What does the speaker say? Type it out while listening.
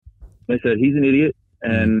Like I said, he's an idiot,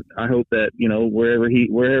 and I hope that, you know, wherever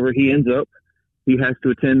he ends up, he has to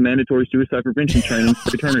attend mandatory suicide prevention training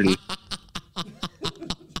for eternity.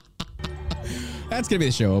 That's going to be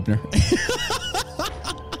the show opener.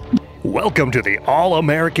 Welcome to the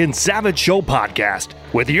All-American Savage Show podcast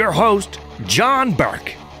with your host, John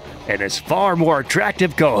Burke, and his far more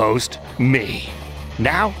attractive co-host, me.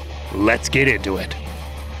 Now, let's get into it.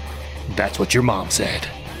 That's what your mom said.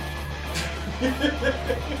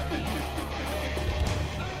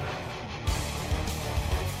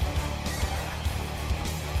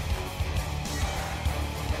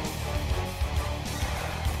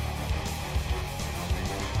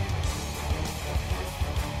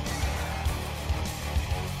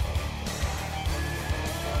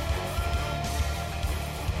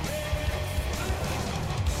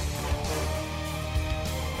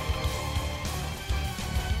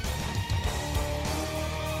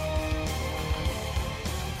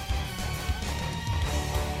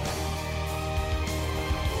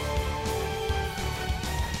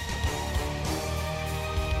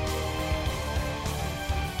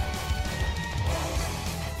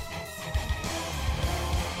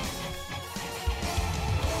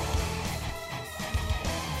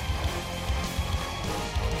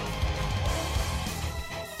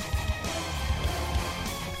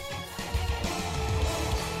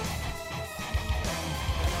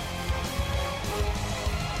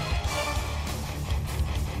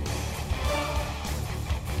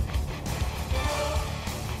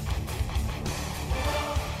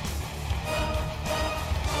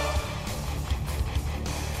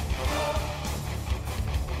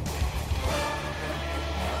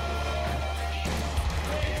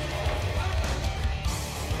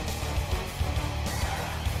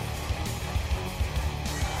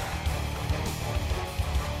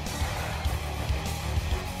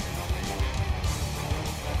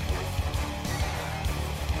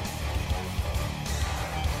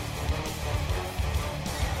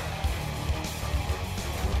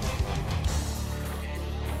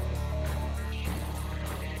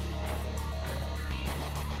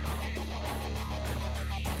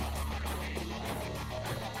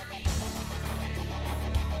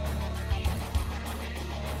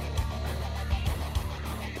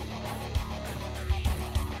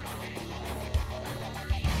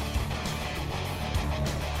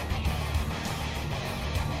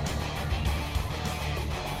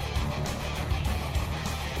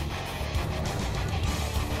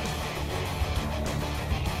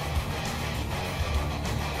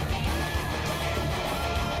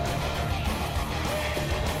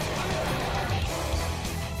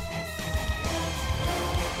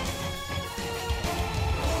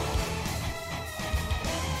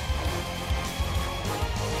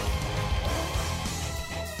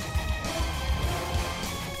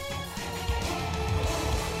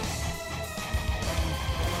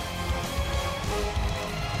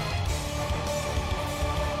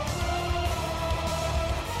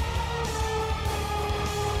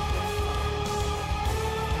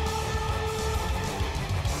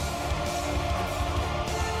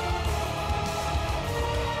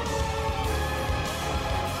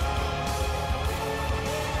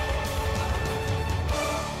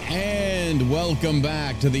 And welcome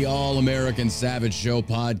back to the All-American Savage Show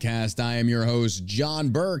podcast. I am your host, John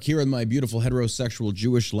Burke, here with my beautiful heterosexual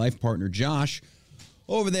Jewish life partner, Josh.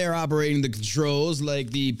 Over there operating the controls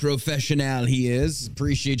like the professional he is.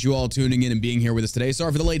 Appreciate you all tuning in and being here with us today.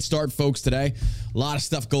 Sorry for the late start, folks, today. A lot of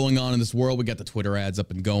stuff going on in this world. We got the Twitter ads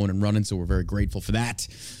up and going and running, so we're very grateful for that.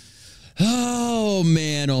 Oh,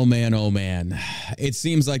 man, oh, man, oh, man. It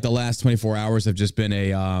seems like the last 24 hours have just been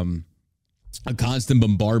a constant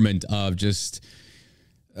bombardment of just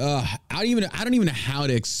I don't even know how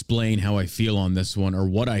to explain how I feel on this one or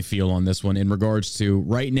what I feel on this one in regards to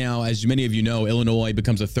right now. As many of you know, Illinois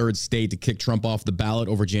becomes a third state to kick Trump off the ballot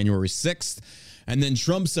over January 6th. And then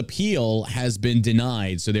Trump's appeal has been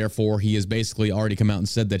denied. So therefore, he has basically already come out and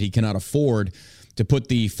said that he cannot afford to put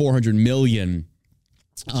the $400 million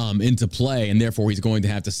into play. And therefore, he's going to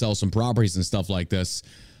have to sell some properties and stuff like this.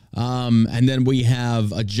 And then we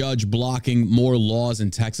have a judge blocking more laws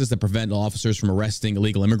in Texas that prevent officers from arresting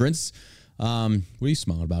illegal immigrants. What are you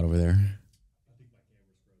smiling about over there?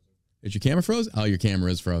 Is your camera frozen? Oh, your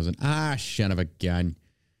camera is frozen. Ah, son of a gun.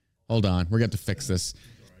 Hold on. We're going to have to fix this.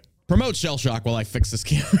 Promote Shell Shock while I fix this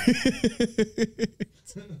camera.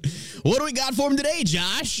 What do we got for him today,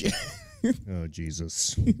 Josh? Oh,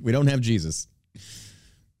 Jesus. We don't have Jesus.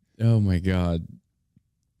 Oh, my God.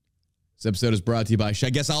 This episode is brought to you by...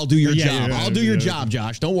 I guess I'll do your job. I'll do your job,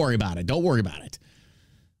 Josh. Don't worry about it. Don't worry about it.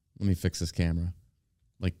 Let me fix this camera.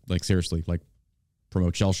 Like seriously. Like,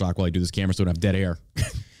 promote Shell Shock while I do this camera so I don't have dead air.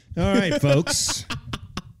 All right, folks.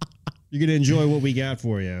 You're going to enjoy what we got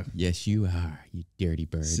for you. Yes, you are, you dirty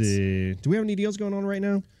birds. See. Do we have any deals going on right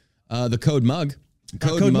now? The Code Mug.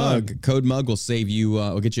 Code Mug. Code Mug will save you,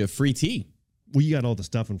 will get you a free tea. Well, you got all the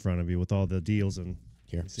stuff in front of you with all the deals and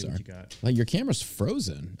here. see Sorry. what you got. Like your camera's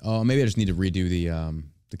frozen. Oh, maybe I just need to redo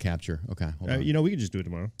the capture. Okay, hold on. You know, we can just do it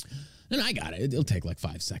tomorrow. And I got it. It'll take like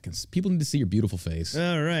 5 seconds. People need to see your beautiful face.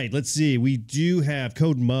 All right, let's see. We do have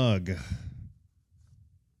Code Mug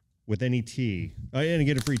with any tea. Oh, yeah, and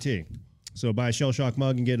get a free tea. So buy a Shell Shock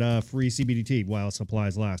mug and get a free CBD tea while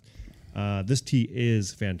supplies last. This tea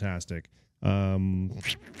is fantastic. We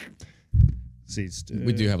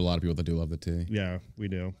do have a lot of people that do love the tea. Yeah, we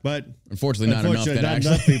do. But unfortunately, not enough that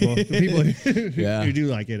actually. Enough people. The people who do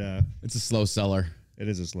like it. It's a slow seller. It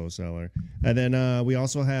is a slow seller. And then we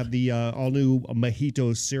also have the all-new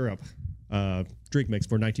Mojito syrup drink mix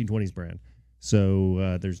for 1920s brand.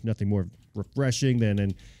 So there's nothing more refreshing than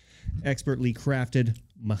an expertly crafted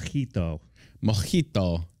mojito.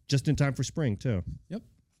 Mojito. Just in time for spring, too. Yep.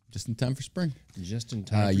 Just in time for spring. Just in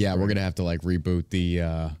time for yeah, spring. we're going to have to, like, reboot the...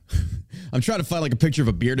 I'm trying to find, like, a picture of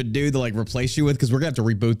a bearded dude to, like, replace you with, because we're going to have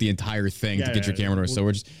to reboot the entire thing to get your camera. So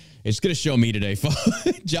we're just... It's going to show me today.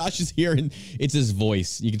 Josh is here, and it's his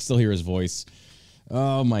voice. You can still hear his voice.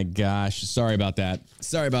 Oh, my gosh. Sorry about that.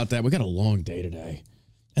 Sorry about that. We got a long day today.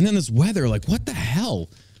 And then this weather, like, what the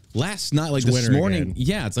hell? Last night, like this morning, again.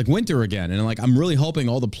 Yeah, it's like winter again. And like, I'm really hoping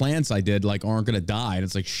all the plants I did like aren't going to die. And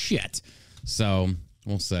it's like, shit. So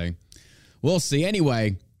we'll see. We'll see.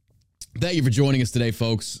 Anyway, thank you for joining us today,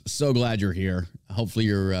 folks. So glad you're here. Hopefully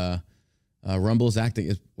your Rumble is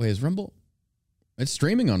acting. Wait, is Rumble? It's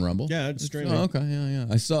streaming on Rumble. Yeah, it's streaming. Oh, okay. Yeah.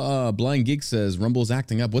 I saw Blind Geek says Rumble is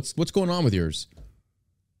acting up. What's going on with yours?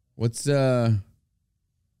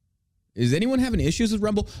 Is anyone having issues with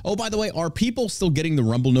Rumble? Oh, by the way, are people still getting the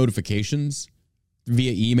Rumble notifications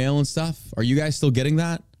via email and stuff? Are you guys still getting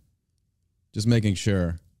that? Just making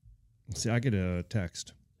sure. See, I get a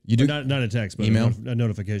text. You do? Not a text, but email? a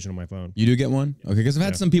notification on my phone. You do get one? Okay, because I've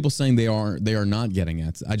had some people saying they are not getting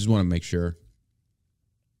it. I just want to make sure.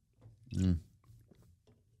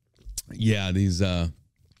 Yeah, these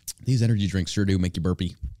energy drinks sure do make you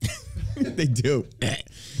burpy. They do.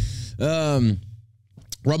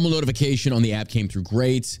 Rumble notification on the app came through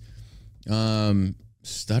great.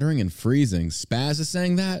 Stuttering and freezing. Spaz is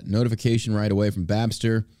saying that. Notification right away from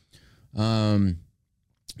Babster.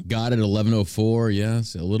 Got it at 11:04.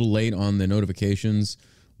 Yes, a little late on the notifications.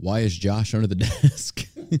 Why is Josh under the desk?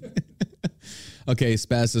 Okay,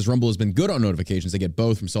 Spaz says Rumble has been good on notifications. They get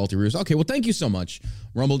both from Salty Roos. Okay, well, thank you so much,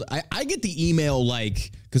 Rumble. I get the email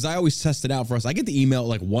because I always test it out for us. I get the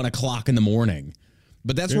email at 1 o'clock in the morning.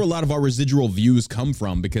 But that's where a lot of our residual views come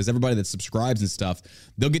from, because everybody that subscribes and stuff,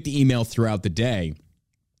 they'll get the email throughout the day,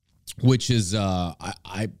 which is,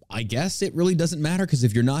 I guess it really doesn't matter, because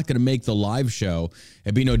if you're not going to make the live show,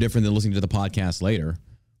 it'd be no different than listening to the podcast later.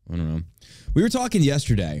 I don't know. We were talking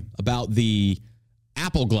yesterday about the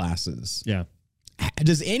Apple glasses. Yeah.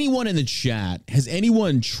 Does anyone in the chat, has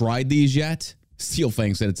anyone tried these yet? Steel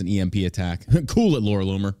Fang said it's an EMP attack. Cool it, Laura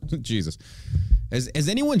Loomer. Jesus. Has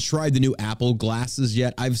anyone tried the new Apple glasses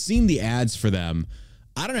yet? I've seen the ads for them.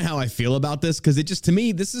 I don't know how I feel about this, because it just, to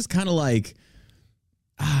me, this is kind of like,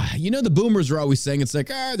 the boomers are always saying it's like,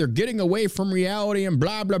 they're getting away from reality and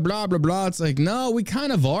blah, blah, blah, blah, blah. It's like, no, we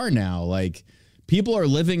kind of are now. Like, people are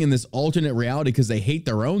living in this alternate reality because they hate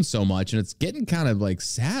their own so much, and it's getting kind of like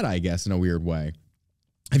sad, I guess, in a weird way.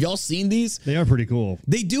 Have y'all seen these? They are pretty cool.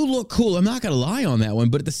 They do look cool. I'm not going to lie on that one.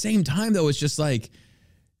 But at the same time, though, it's just like,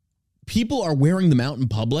 people are wearing them out in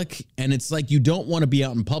public, and it's like you don't want to be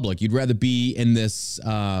out in public. You'd rather be in this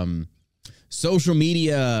social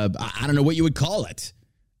media, I don't know what you would call it,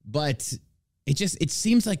 but it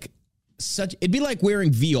seems like it'd be like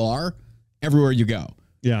wearing VR everywhere you go.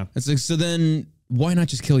 Yeah. It's like, so then why not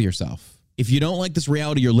just kill yourself? If you don't like this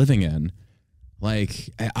reality you're living in, like,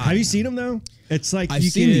 have you seen them though? It's like I've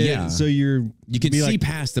seen them, yeah. So you can see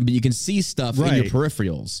past them, but you can see stuff in your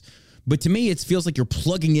peripherals. But to me, it feels like you're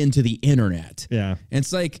plugging into the internet. Yeah. And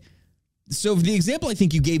it's like, so the example I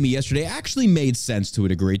think you gave me yesterday actually made sense to a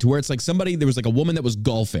degree, to where it's like there was like a woman that was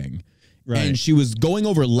golfing. Right. And she was going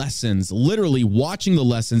over lessons, literally watching the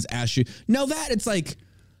lessons as now that it's like,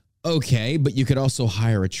 okay, but you could also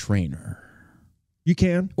hire a trainer. You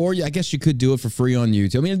can. Or I guess you could do it for free on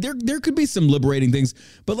YouTube. I mean, there could be some liberating things,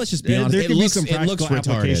 but let's just be honest. There could be some practical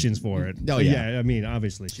retarded. applications for it. Oh, yeah. I mean,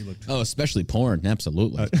 obviously she looked. Oh, especially porn.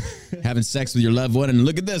 Absolutely. Having sex with your loved one, and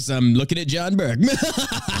look at this. I'm looking at John Burke.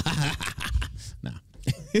 No.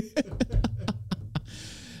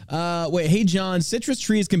 Wait, hey, John, citrus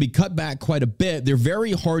trees can be cut back quite a bit. They're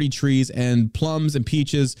very hardy trees, and plums and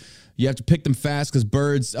peaches, you have to pick them fast because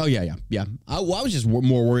birds. Oh, yeah. I was just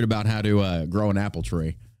more worried about how to grow an apple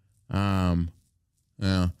tree.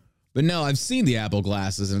 Yeah. But no, I've seen the apple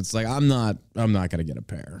glasses, and it's like, I'm not going to get a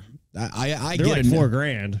pair. I They're get like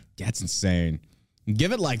 $4,000. That's insane.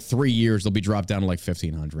 Give it like 3 years, they'll be dropped down to like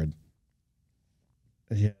 $1,500.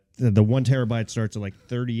 Yeah. The 1 terabyte starts at like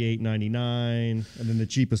 $38.99, and then the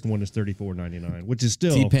cheapest one is $34.99, which is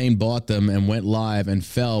still. T-Pain bought them and went live and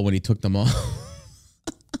fell when he took them off.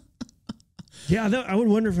 Yeah, I would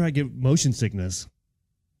wonder if I get motion sickness.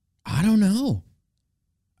 I don't know.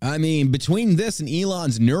 I mean, between this and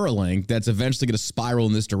Elon's Neuralink, that's eventually going to spiral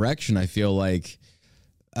in this direction, I feel like,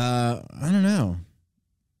 I don't know.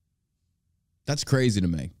 That's crazy to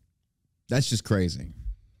me. That's just crazy.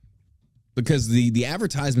 Because the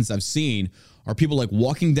advertisements I've seen are people like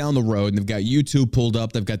walking down the road and they've got YouTube pulled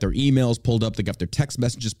up, they've got their emails pulled up, they've got their text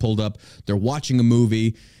messages pulled up, they're watching a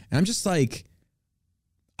movie. And I'm just like,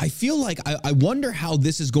 I feel like I wonder how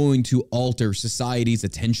this is going to alter society's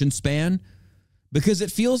attention span, because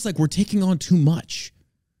it feels like we're taking on too much.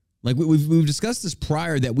 Like we've discussed this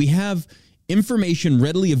prior, that we have information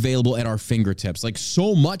readily available at our fingertips, like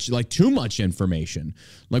so much, like too much information.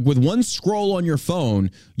 Like with one scroll on your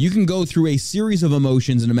phone, you can go through a series of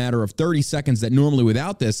emotions in a matter of 30 seconds that normally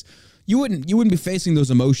without this, you wouldn't be facing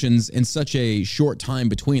those emotions in such a short time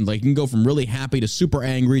between. Like you can go from really happy to super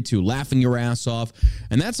angry to laughing your ass off.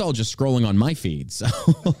 And that's all just scrolling on my feed. So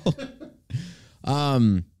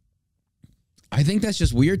I think that's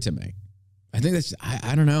just weird to me. I think that's,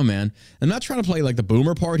 I don't know, man. I'm not trying to play like the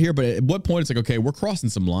boomer part here, but at what point it's like, okay, we're crossing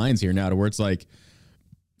some lines here now to where it's like,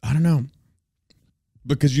 I don't know.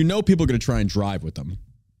 Because people are going to try and drive with them.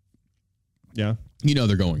 Yeah.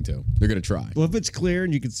 They're going to. They're going to try. Well, if it's clear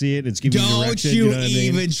and you can see it, it's giving you direction. Don't you know what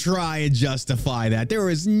even I mean? try and justify that. There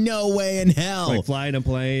is no way in hell. Like flying a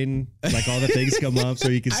plane, like all the things come up so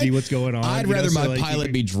you can see what's going on. I'd rather my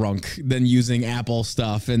pilot be drunk than using Apple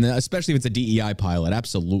stuff, and especially if it's a DEI pilot.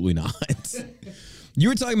 Absolutely not. You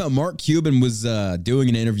were talking about Mark Cuban was doing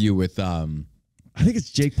an interview with... I think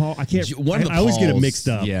it's Jake Paul. I can't... I always get it mixed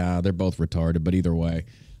up. Yeah, they're both retarded, but either way.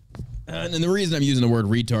 And the reason I'm using the word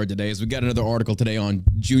retard today is we got another article today on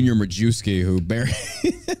Junior Majewski, who buried.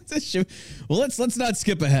 Well, let's not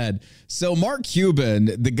skip ahead. So Mark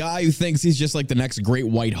Cuban, the guy who thinks he's just like the next great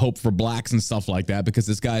white hope for blacks and stuff like that, because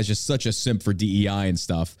this guy is just such a simp for DEI and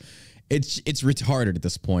stuff. It's retarded at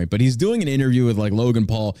this point, but he's doing an interview with like Logan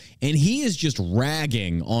Paul, and he is just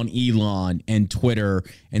ragging on Elon and Twitter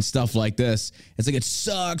and stuff like this. It's like, it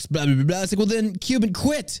sucks, blah, blah, blah, blah. It's like, well, then Cuban,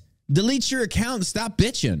 quit. Delete your account and stop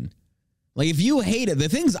bitching. Like, if you hate it, the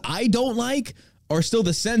things I don't like are still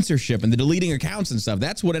the censorship and the deleting accounts and stuff.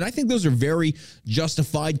 That's what, and I think those are very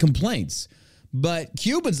justified complaints. But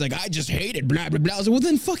Cuban's like, I just hate it, blah, blah, blah. I was like, well,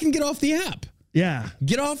 then fucking get off the app. Yeah.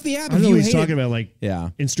 Get off the app. I know what he's talking about. Like,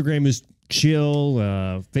 yeah. Instagram is chill.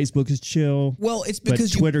 Facebook is chill. Well, it's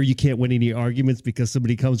because Twitter, you can't win any arguments because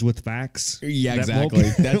somebody comes with facts. Yeah,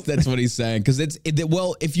 exactly. That's what he's saying. Because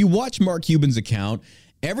well, if you watch Mark Cuban's account,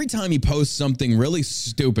 every time he posts something really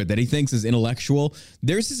stupid that he thinks is intellectual,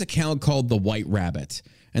 there's this account called The White Rabbit.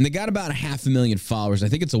 And they got about 500,000 followers. I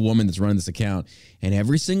think it's a woman that's running this account. And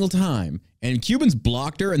every single time, and Cuban's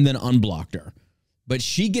blocked her and then unblocked her. But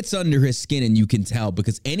she gets under his skin, and you can tell,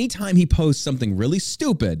 because anytime he posts something really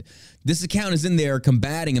stupid, this account is in there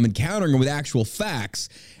combating him and countering him with actual facts.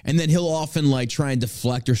 And then he'll often like try and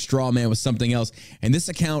deflect or straw man with something else. And this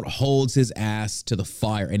account holds his ass to the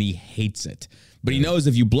fire, and he hates it. But he knows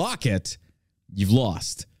if you block it, you've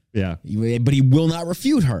lost. Yeah. But he will not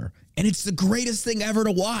refute her. And it's the greatest thing ever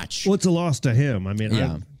to watch. Well, it's a loss to him. I mean,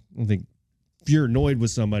 yeah. I don't think if you're annoyed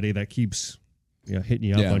with somebody that keeps hitting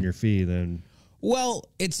you up on your feet, then... Well,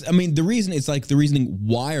 the reasoning,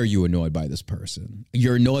 why are you annoyed by this person?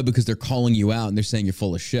 You're annoyed because they're calling you out and they're saying you're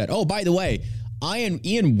full of shit. Oh, by the way, Ian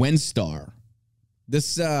Wenstar.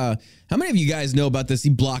 This, how many of you guys know about this? He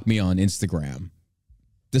blocked me on Instagram.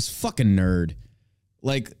 This fucking nerd.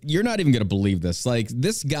 Like, you're not even going to believe this. Like,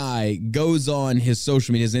 this guy goes on his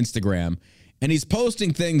social media, his Instagram, and he's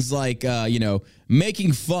posting things like,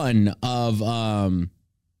 making fun of,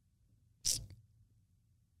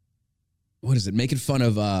 what is it? Making fun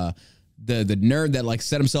of the nerd that like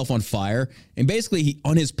set himself on fire. And basically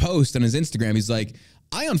on his post on his Instagram, he's like,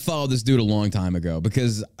 I unfollowed this dude a long time ago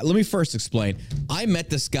because let me first explain. I met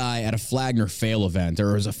this guy at a Flagner Fail event, or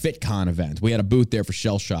it was a FitCon event. We had a booth there for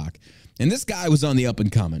Shell Shock. And this guy was on the up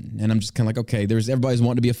and coming. And I'm just kind of like, okay, everybody's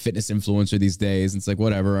wanting to be a fitness influencer these days. And it's like,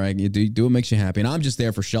 whatever, right? You do what makes you happy. And I'm just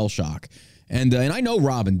there for Shell Shock. And I know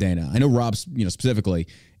Rob and Dana. I know Rob, specifically.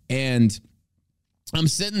 And I'm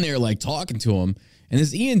sitting there like talking to him, and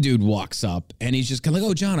this Ian dude walks up, and he's just kind of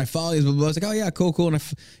like, "Oh, John, I follow you." I was like, "Oh yeah, cool." And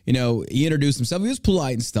he introduced himself. He was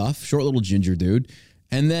polite and stuff, short little ginger dude.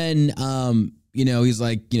 And then, he's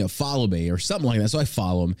like, follow me or something like that. So I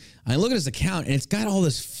follow him. I look at his account, and it's got all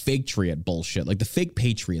this Patriot bullshit, like the fake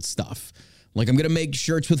Patriot stuff. Like, I'm going to make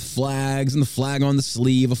shirts with flags, and the flag on the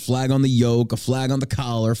sleeve, a flag on the yoke, a flag on the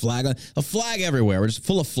collar, a flag everywhere. We're just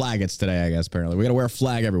full of flaggets today, I guess, apparently. We got to wear a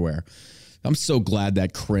flag everywhere. I'm so glad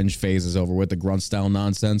that cringe phase is over with, the grunt style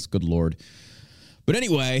nonsense. Good Lord. But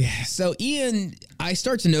anyway, so Ian, I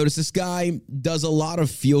start to notice this guy does a lot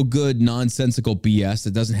of feel-good, nonsensical BS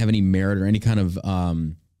that doesn't have any merit or any kind of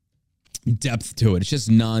depth to it. It's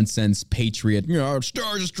just nonsense, patriot.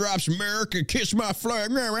 Star just drops America, kiss my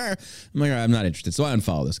flag. I'm like, all right, I'm not interested. So I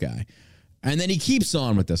unfollow this guy. And then he keeps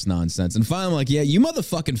on with this nonsense. And finally I'm like, yeah, you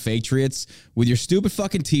motherfucking patriots with your stupid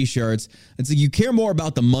fucking T-shirts. It's like you care more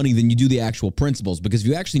about the money than you do the actual principles. Because if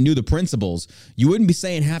you actually knew the principles, you wouldn't be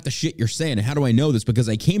saying half the shit you're saying. And how do I know this? Because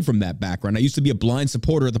I came from that background. I used to be a blind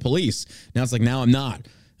supporter of the police. Now it's like, now I'm not. And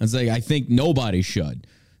it's like, I think nobody should.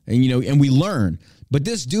 And, and we learn. But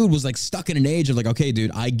this dude was like stuck in an age of like, okay,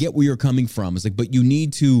 dude, I get where you're coming from. It's like, but you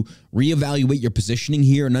need to reevaluate your positioning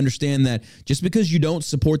here and understand that just because you don't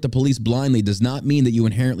support the police blindly does not mean that you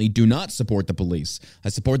inherently do not support the police. I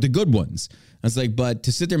support the good ones. I was like, but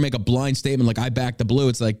to sit there and make a blind statement like I back the blue,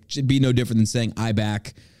 it's like, should be no different than saying I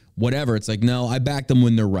back whatever. It's like, no, I back them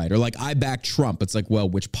when they're right. Or like I back Trump. It's like, well,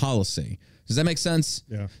 which policy? Does that make sense?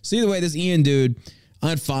 Yeah. So either way, this Ian dude,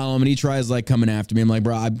 I'd follow him, and he tries, like, coming after me. I'm like,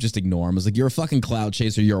 bro, I just ignore him. I was like, you're a fucking clout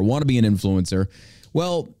chaser. You're a wannabe an influencer.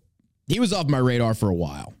 Well, he was off my radar for a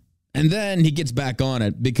while. And then he gets back on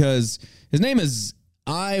it because his name is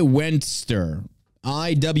Iwenster.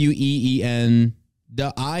 IWENDTSTER.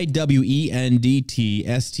 And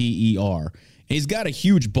he's got a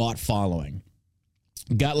huge bot following.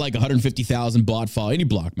 Got, like, 150,000 bot following, and he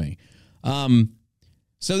blocked me.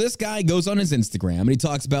 So this guy goes on his Instagram, and he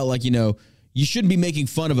talks about, like, you shouldn't be making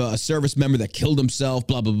fun of a service member that killed himself,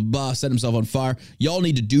 blah, blah, blah, blah, set himself on fire. Y'all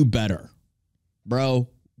need to do better. Bro,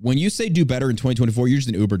 when you say do better in 2024, you're just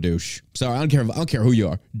an uber douche. Sorry, I don't care who you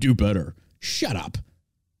are. Do better. Shut up.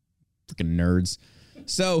 Freaking nerds.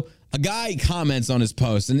 So a guy comments on his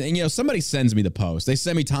post, and somebody sends me the post. They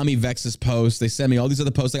send me Tommy Vex's post. They send me all these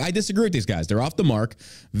other posts. Like, I disagree with these guys. They're off the mark.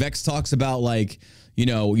 Vex talks about, like,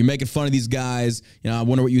 you're making fun of these guys. I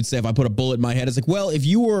wonder what you'd say if I put a bullet in my head. It's like, well, if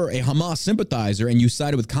you were a Hamas sympathizer and you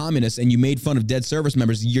sided with communists and you made fun of dead service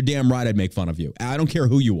members, you're damn right I'd make fun of you. I don't care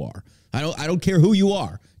who you are. I don't care who you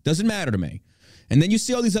are. Doesn't matter to me. And then you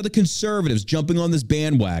see all these other conservatives jumping on this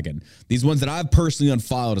bandwagon. These ones that I've personally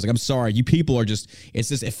unfollowed. It's like, I'm sorry, you people are just, it's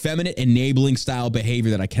this effeminate, enabling style behavior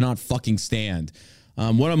that I cannot fucking stand.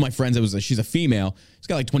 One of my friends, she's a female. She's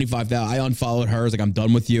got like 25,000. I unfollowed her. I was like, I'm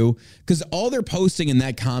done with you. Because all they're posting in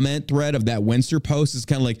that comment thread of that Winster post is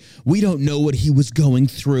kind of like, we don't know what he was going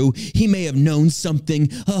through. He may have known something.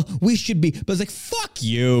 We should be. But it's like, fuck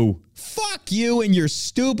you. Fuck you and your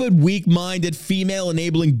stupid, weak-minded,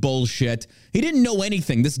 female-enabling bullshit. He didn't know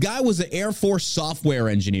anything. This guy was an Air Force software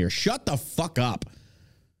engineer. Shut the fuck up.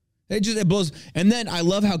 It blows. And then I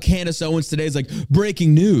love how Candace Owens today is like,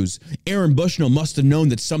 breaking news. Aaron Bushnell must have known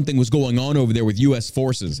that something was going on over there with U.S.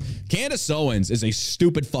 forces. Candace Owens is a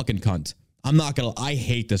stupid fucking cunt. I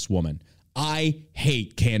hate this woman. I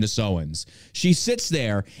hate Candace Owens. She sits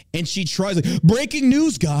there and she tries like, breaking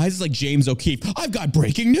news, guys. It's like James O'Keefe. I've got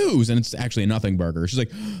breaking news. And it's actually a nothing burger. She's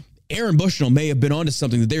like, Aaron Bushnell may have been onto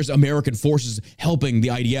something, that there's American forces helping the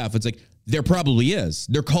IDF. It's like, there probably is.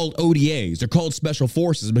 They're called ODAs. They're called special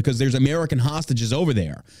forces because there's American hostages over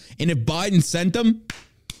there. And if Biden sent them,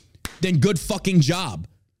 then good fucking job.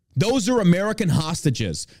 Those are American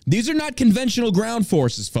hostages. These are not conventional ground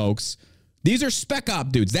forces, folks. These are spec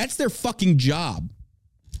op dudes. That's their fucking job.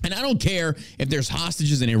 And I don't care if there's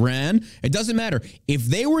hostages in Iran. It doesn't matter. If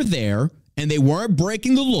they were there and they weren't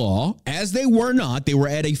breaking the law, as they were not, they were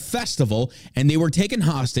at a festival and they were taken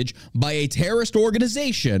hostage by a terrorist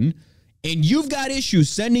organization, and you've got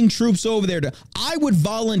issues sending troops over there I would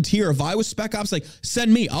volunteer if I was Spec Ops, like,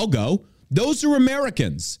 send me, I'll go. Those are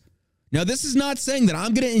Americans. Now, this is not saying that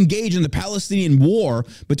I'm going to engage in the Palestinian war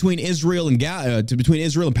between Israel and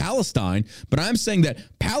Palestine, but I'm saying that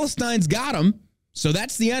Palestine's got them, so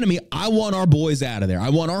that's the enemy. I want our boys out of there. I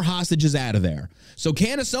want our hostages out of there. So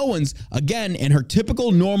Candace Owens, again, in her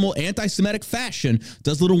typical normal anti-Semitic fashion,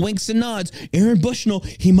 does little winks and nods. Aaron Bushnell,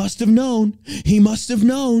 he must have known. He must have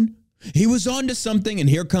known. He was onto something, and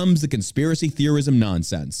here comes the conspiracy theorism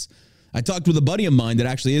nonsense. I talked with a buddy of mine that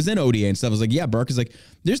actually is in ODA and stuff. I was like, yeah, Burke is like,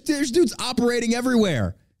 there's dudes operating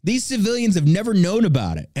everywhere. These civilians have never known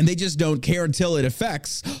about it, and they just don't care until it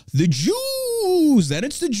affects the Jews. Then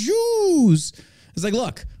it's the Jews. It's like,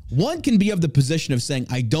 look, one can be of the position of saying,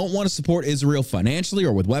 I don't want to support Israel financially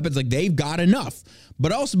or with weapons. Like, they've got enough.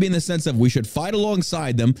 But also be in the sense of we should fight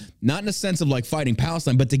alongside them, not in the sense of like fighting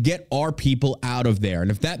Palestine, but to get our people out of there. And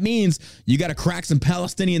if that means you got to crack some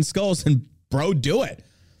Palestinian skulls, and bro, do it.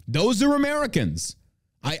 Those are Americans.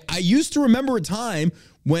 I used to remember a time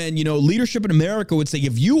when, you know, leadership in America would say,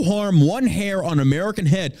 if you harm one hair on an American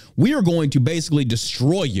head, we are going to basically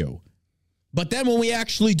destroy you. But then when we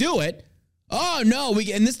actually do it, oh no,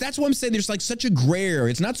 that's why I'm saying there's like such a gray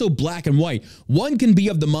area. It's not so black and white. One can be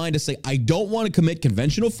of the mind to say, I don't want to commit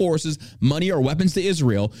conventional forces, money, or weapons to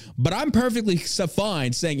Israel, but I'm perfectly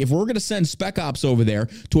fine saying if we're going to send spec ops over there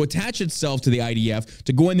to attach itself to the IDF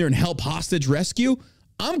to go in there and help hostage rescue,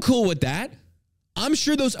 I'm cool with that. I'm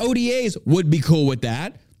sure those ODAs would be cool with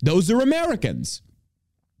that. Those are Americans.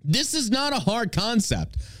 This is not a hard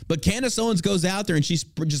concept. But Candace Owens goes out there and she's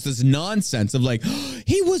just this nonsense of like,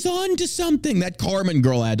 he was on to something. That Carmen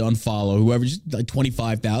girl had to unfollow whoever, just like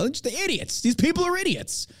 25,000. Just the idiots. These people are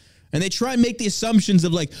idiots. And they try and make the assumptions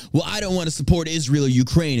of like, well, I don't want to support Israel or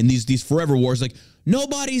Ukraine and these forever wars. Like,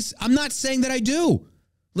 I'm not saying that I do.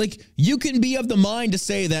 Like, you can be of the mind to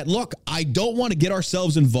say that, look, I don't want to get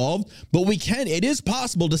ourselves involved, but it is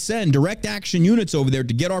possible to send direct action units over there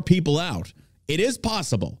to get our people out. It is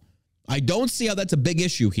possible. I don't see how that's a big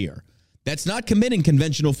issue here. That's not committing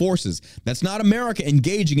conventional forces. That's not America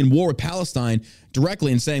engaging in war with Palestine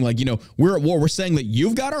directly and saying like, you know, we're at war. We're saying that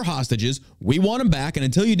you've got our hostages. We want them back. And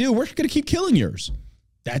until you do, we're going to keep killing yours.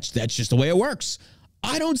 That's just the way it works.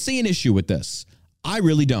 I don't see an issue with this. I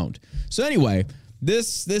really don't. So anyway,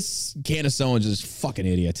 this Candace Owens is fucking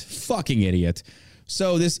idiot.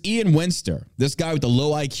 So this Ian Winster, this guy with the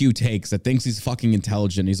low IQ takes that thinks he's fucking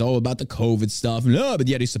intelligent. He's all about the COVID stuff. No, but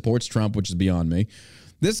yet he supports Trump, which is beyond me.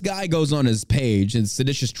 This guy goes on his page, and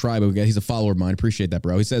Seditious Tribe, he's a follower of mine. Appreciate that,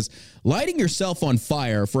 bro. He says, lighting yourself on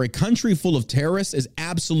fire for a country full of terrorists is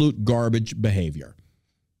absolute garbage behavior.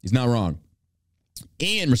 He's not wrong.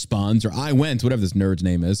 Ian responds, or I went, whatever this nerd's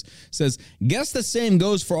name is, says, guess the same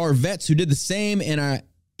goes for our vets who did the same in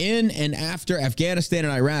and after Afghanistan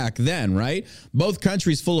and Iraq then, right? Both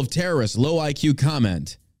countries full of terrorists, low IQ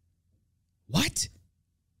comment. What?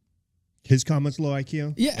 His comment's low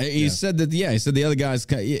IQ? Yeah, he said that, he said the other guys,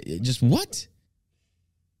 just what?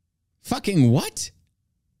 Fucking what?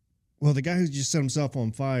 Well, the guy who just set himself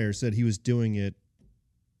on fire said he was doing it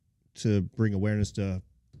to bring awareness to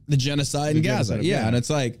the genocide in Gaza. Yeah, and it's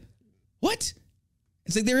like, what?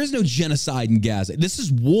 It's like there is no genocide in Gaza. This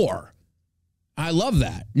is war. I love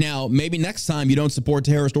that. Now, maybe next time you don't support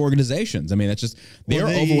terrorist organizations. I mean, that's just, they're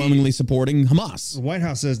overwhelmingly supporting Hamas. The White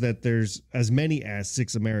House says that there's as many as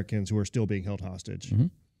 6 Americans who are still being held hostage. Mm-hmm.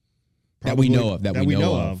 That we know of. Yeah,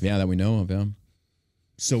 that we know of, yeah.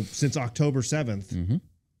 So since October 7th. Mm-hmm.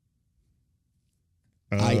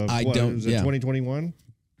 I don't, was it 2021?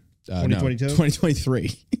 2022?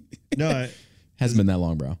 2023. No. It hasn't been that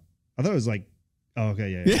long, bro. I thought it was like, oh, okay,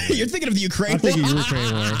 yeah. You're thinking of the Ukraine war. I'm thinking of the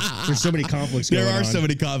Ukraine war. There's so many conflicts going on. There are so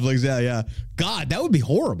many conflicts, yeah. God, that would be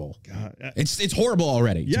horrible. God. It's horrible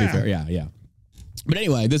already, to be fair. Yeah. But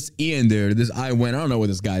anyway, this Ian dude, I don't know what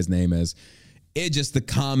this guy's name is. The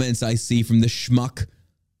comments I see from the schmuck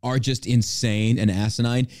are just insane and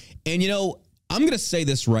asinine. And, you know, I'm going to say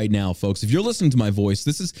this right now, folks. If you're listening to my voice,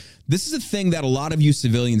 this is a thing that a lot of you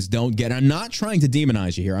civilians don't get. I'm not trying to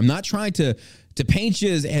demonize you here. I'm not trying to paint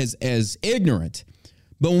you as ignorant.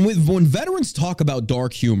 But when veterans talk about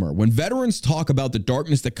dark humor, when veterans talk about the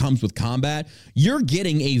darkness that comes with combat, you're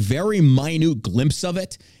getting a very minute glimpse of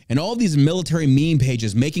it. And all these military meme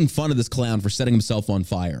pages making fun of this clown for setting himself on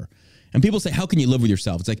fire. And people say, how can you live with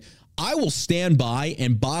yourself? It's like, I will stand by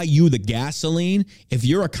and buy you the gasoline if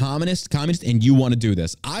you're a communist and you want to do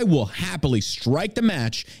this. I will happily strike the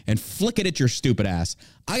match and flick it at your stupid ass.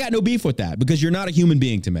 I got no beef with that because you're not a human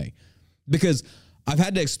being to me. Because I've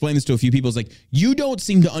had to explain this to a few people. It's like, you don't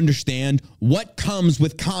seem to understand what comes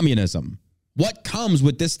with communism, what comes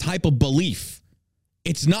with this type of belief.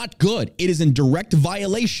 It's not good. It is in direct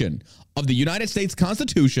violation of the United States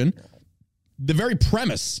Constitution, the very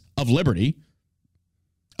premise of liberty,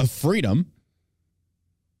 of freedom.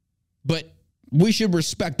 But we should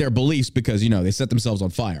respect their beliefs because, you know, they set themselves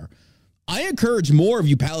on fire. I encourage more of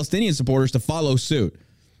you Palestinian supporters to follow suit.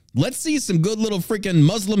 Let's see some good little freaking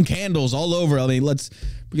Muslim candles all over. I mean, we're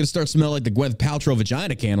going to start smelling like the Gwyneth Paltrow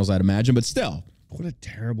vagina candles, I'd imagine, but still. What a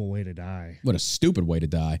terrible way to die. What a stupid way to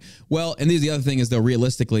die. Well, and the other thing is, though,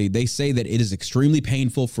 realistically, they say that it is extremely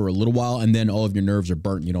painful for a little while, and then all of your nerves are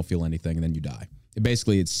burnt and you don't feel anything, and then you die.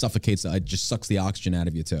 it suffocates, it just sucks the oxygen out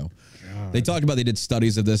of you too. God. They talked about, they did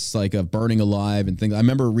studies of this, like of burning alive and things. I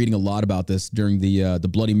remember reading a lot about this during the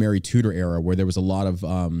Bloody Mary Tudor era, where there was a lot of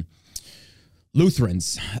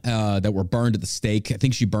Lutherans that were burned at the stake. I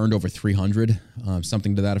think she burned over 300,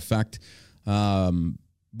 something to that effect.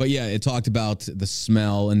 But yeah, it talked about the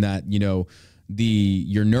smell and that, you know,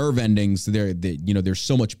 your nerve endings, there's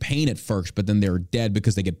so much pain at first, but then they're dead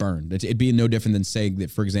because they get burned. It'd be no different than saying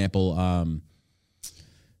that, for example,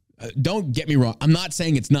 don't get me wrong, I'm not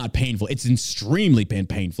saying it's not painful. It's extremely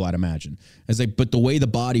painful, I'd imagine. But the way the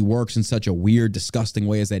body works in such a weird, disgusting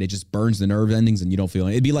way is that it just burns the nerve endings and you don't feel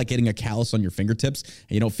it. It'd be like getting a callus on your fingertips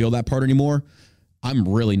and you don't feel that part anymore. I'm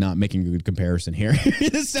really not making a good comparison here.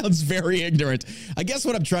 This sounds very ignorant. I guess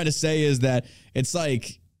what I'm trying to say is that it's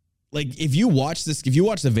like if you watch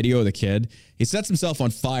the video of the kid, he sets himself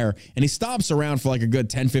on fire and he stops around for like a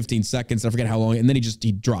good 10, 15 seconds. I forget how long. And then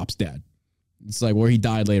he drops dead. It's like where he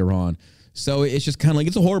died later on. So it's just kind of like,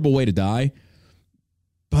 it's a horrible way to die.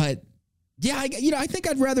 But yeah, I think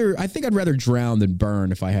I'd rather drown than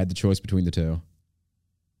burn if I had the choice between the two.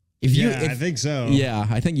 I think so. Yeah,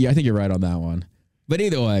 I think you're right on that one. But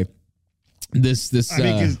either way, this I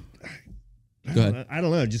mean, go ahead. I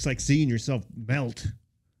don't know, just like seeing yourself melt,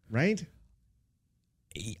 right?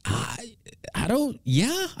 I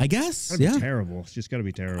guess. That'd be terrible. It's just got to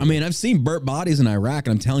be terrible. I mean, I've seen burnt bodies in Iraq,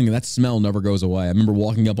 and I'm telling you, that smell never goes away. I remember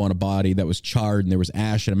walking up on a body that was charred, and there was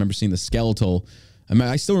ash, and I remember seeing the skeletal.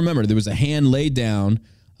 I still remember there was a hand laid down,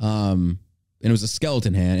 and it was a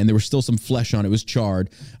skeleton hand, and there was still some flesh on it. It was charred.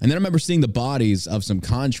 And then I remember seeing the bodies of some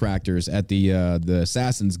contractors at the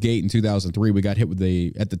Assassin's Gate in 2003. We got hit with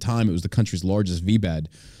at the time, it was the country's largest V-bed.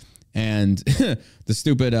 And the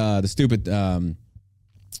stupid,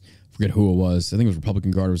 forget who it was. I think it was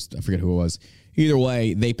Republican Guard. I forget who it was. Either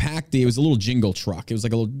way, they packed it was a little jingle truck. It was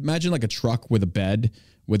like imagine like a truck with a bed,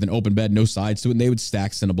 with an open bed, no sides to it, and they would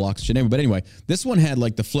stack cinder blocks. But anyway, this one had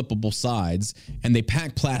like the flippable sides, and they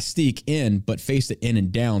packed plastique in, but faced it in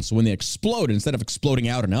and down. So when they exploded, instead of exploding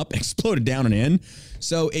out and up, exploded down and in.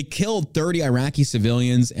 So it killed 30 Iraqi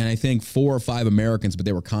civilians and I think 4 or 5 Americans, but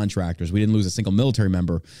they were contractors. We didn't lose a single military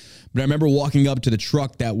member. But I remember walking up to the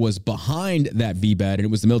truck that was behind that V-bed, and it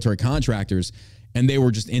was the military contractors, and they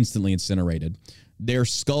were just instantly incinerated. Their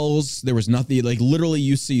skulls, there was nothing, like literally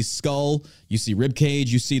you see skull, you see rib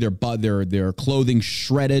cage, you see their clothing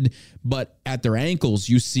shredded, but at their ankles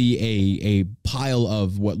you see a pile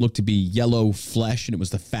of what looked to be yellow flesh, and it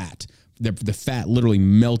was the fat. The fat literally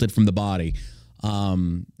melted from the body.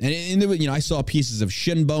 And I saw pieces of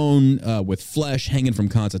shin bone with flesh hanging from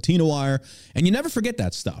concertina wire, and you never forget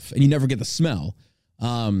that stuff, and you never get the smell.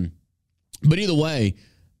 But either way,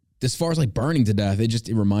 as far as like burning to death, it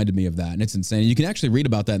reminded me of that, and it's insane. You can actually read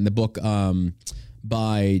about that in the book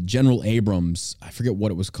by General Abrams. I forget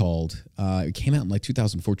what it was called. It came out in like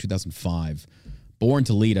 2004, 2005. Born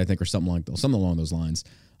to Lead, I think, or something along those lines.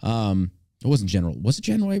 It wasn't General. Was it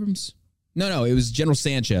General Abrams? No, it was General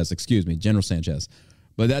Sanchez. Excuse me, General Sanchez.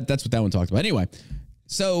 But that's what that one talked about. Anyway,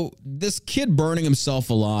 so this kid burning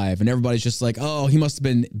himself alive, and everybody's just like, oh, he must have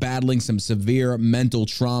been battling some severe mental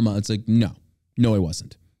trauma. It's like, no, he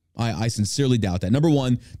wasn't. I sincerely doubt that. Number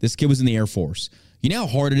one, this kid was in the Air Force. You know how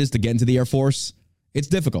hard it is to get into the Air Force? It's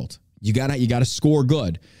difficult. You gotta score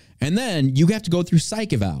good. And then you have to go through psych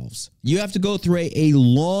evals. You have to go through a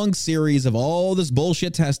long series of all this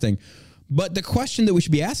bullshit testing. But the question that we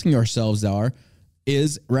should be asking ourselves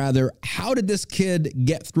is rather, how did this kid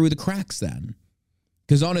get through the cracks then?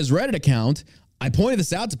 Because on his Reddit account, I pointed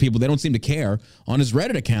this out to people. They don't seem to care. On his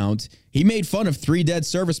Reddit account, he made fun of 3 dead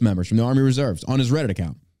service members from the Army Reserves on his Reddit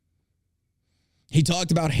account. He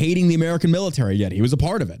talked about hating the American military, yet he was a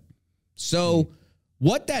part of it. So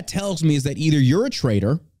what that tells me is that either you're a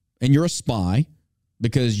traitor and you're a spy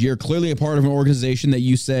because you're clearly a part of an organization that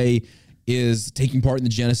you say is taking part in the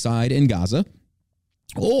genocide in Gaza,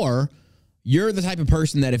 or you're the type of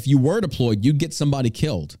person that if you were deployed, you'd get somebody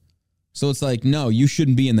killed. So it's like, no, you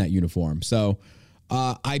shouldn't be in that uniform. So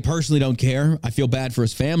I personally don't care. I feel bad for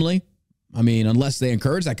his family. I mean, unless they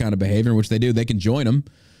encourage that kind of behavior, which they do, they can join him.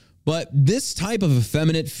 But this type of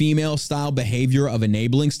effeminate female-style behavior of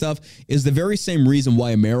enabling stuff is the very same reason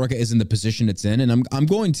why America is in the position it's in. And I'm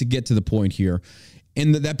going to get to the point here.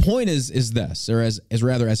 And that point is this, or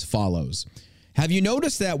as follows. Have you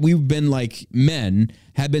noticed that we've been like men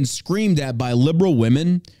have been screamed at by liberal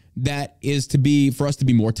women that is for us to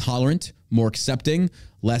be more tolerant, more accepting,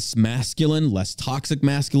 less masculine, less toxic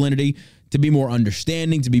masculinity, to be more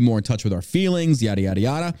understanding, to be more in touch with our feelings, yada, yada,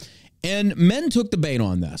 yada. And men took the bait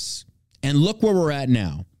on this. And look where we're at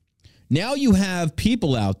now. Now you have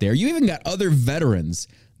people out there, you even got other veterans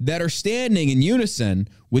that are standing in unison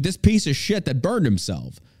with this piece of shit that burned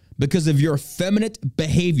himself because of your effeminate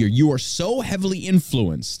behavior. You are so heavily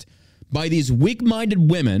influenced by these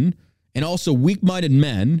weak-minded women and also weak-minded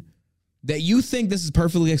men that you think this is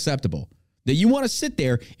perfectly acceptable. That you want to sit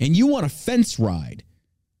there and you want to fence ride.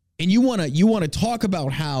 And you want to talk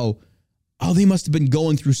about how, oh, they must have been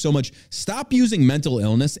going through so much. Stop using mental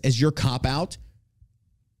illness as your cop-out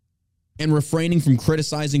and refraining from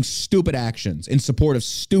criticizing stupid actions in support of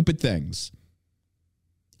stupid things.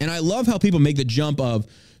 And I love how people make the jump of,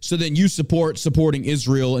 so then you supporting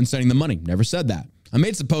Israel and sending them money. Never said that. I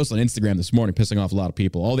made some posts on Instagram this morning pissing off a lot of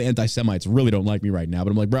people. All the anti-Semites really don't like me right now.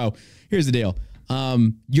 But I'm like, bro, here's the deal.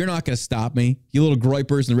 You're not going to stop me. You little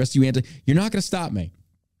groypers and the rest of you you're not going to stop me.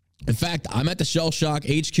 In fact, I'm at the Shell Shock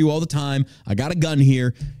HQ all the time. I got a gun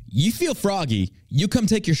here. You feel froggy, you come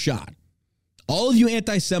take your shot. All of you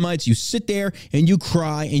anti-Semites, you sit there and you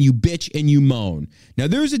cry and you bitch and you moan. Now,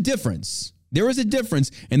 there's a difference. There is a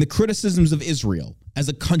difference in the criticisms of Israel as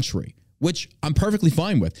a country, which I'm perfectly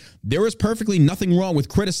fine with. There is perfectly nothing wrong with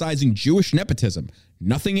criticizing Jewish nepotism.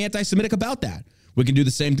 Nothing anti-Semitic about that. We can do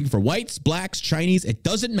the same thing for whites, blacks, Chinese. It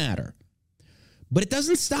doesn't matter. But it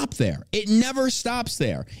doesn't stop there. It never stops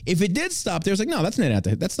there. If it did stop there, it's like, no,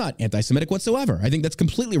 that's not anti-Semitic whatsoever. I think that's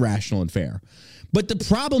completely rational and fair. But the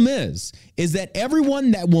problem is that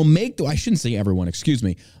everyone that will make, I shouldn't say everyone, excuse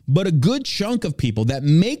me, but a good chunk of people that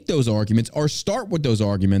make those arguments or start with those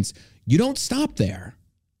arguments, you don't stop there.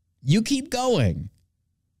 You keep going.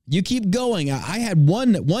 You keep going. I had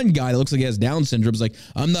one guy that looks like he has Down syndrome. Is like,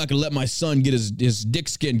 I'm not going to let my son get his dick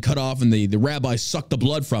skin cut off and the rabbi suck the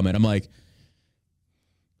blood from it. I'm like,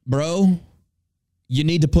 bro, you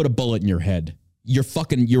need to put a bullet in your head. You're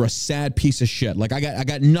a sad piece of shit. Like, I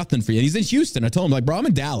got nothing for you. He's in Houston. I told him, like, bro, I'm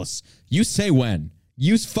in Dallas. You say when.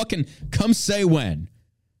 You fucking come say when.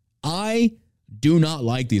 I do not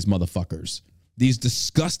like these motherfuckers. These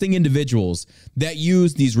disgusting individuals that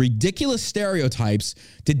use these ridiculous stereotypes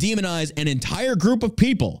to demonize an entire group of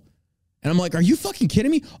people. And I'm like, are you fucking kidding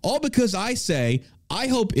me? All because I say, I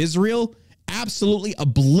hope Israel absolutely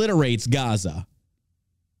obliterates Gaza.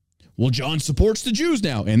 Well, John supports the Jews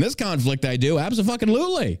now. In this conflict, I do.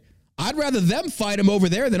 Abso-fucking-lutely. I'd rather them fight him over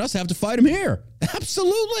there than us have to fight him here.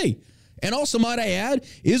 Absolutely. And also, might I add,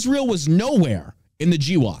 Israel was nowhere in the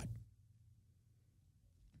GWAT.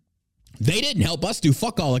 They didn't help us do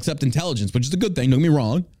fuck all except intelligence, which is a good thing, don't get me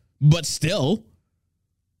wrong. But still.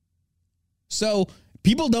 So,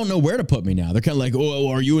 people don't know where to put me now. They're kind of like, oh,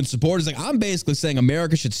 are you in support? It's like, I'm basically saying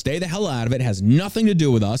America should stay the hell out of it. It has nothing to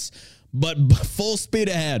do with us. But full speed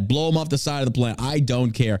ahead, blow them off the side of the planet. I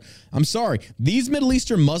don't care. I'm sorry. These Middle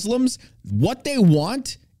Eastern Muslims, what they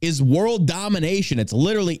want is world domination. It's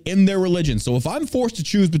literally in their religion. So if I'm forced to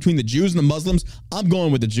choose between the Jews and the Muslims, I'm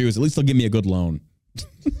going with the Jews. At least they'll give me a good loan.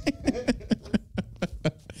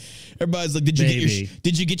 Everybody's like,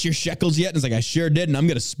 did you get your shekels yet? And it's like, I sure did. And I'm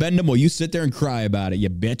going to spend them while you sit there and cry about it, you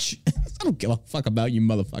bitch. I don't give a fuck about you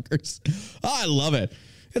motherfuckers. Oh, I love it.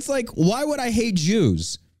 It's like, why would I hate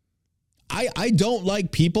Jews? I don't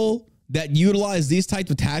like people that utilize these types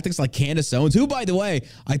of tactics like Candace Owens, who, by the way,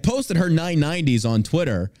 I posted her 990s on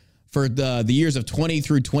Twitter for the years of 20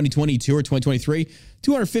 through 2022 or 2023,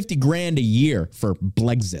 $250,000 a year for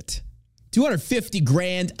Blexit.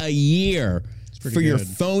 $250,000 a year for your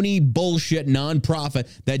phony bullshit nonprofit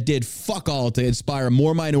that did fuck all to inspire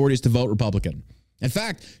more minorities to vote Republican. In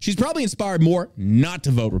fact, she's probably inspired more not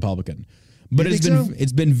to vote Republican. But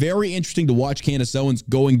it's been very interesting to watch Candace Owens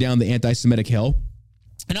going down the anti-Semitic hill.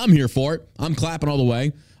 And I'm here for it. I'm clapping all the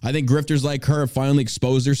way. I think grifters like her have finally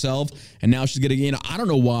exposed herself. And now she's going to, I don't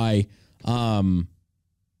know why. Well,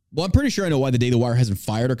 I'm pretty sure I know why the Daily Wire hasn't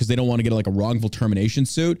fired her, because they don't want to get like a wrongful termination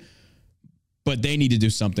suit. But they need to do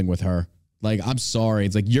something with her. Like, I'm sorry.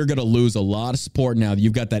 It's like, you're going to lose a lot of support now that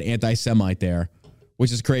you've got that anti-Semite there,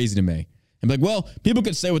 which is crazy to me. I'm like, well, people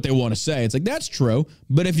could say what they want to say. It's like, that's true.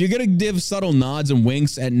 But if you're going to give subtle nods and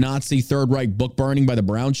winks at Nazi Third Reich book burning by the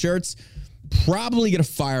brown shirts, probably going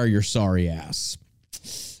to fire your sorry ass.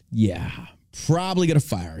 Yeah, probably going to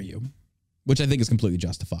fire you, which I think is completely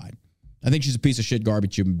justified. I think she's a piece of shit,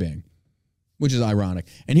 garbage human being, which is ironic.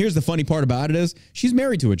 And here's the funny part about it is she's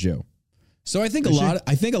married to a Jew. So I think a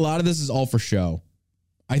lot of this is all for show.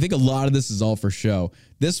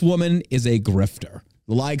 This woman is a grifter.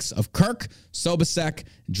 The likes of Kirk, Sobasek,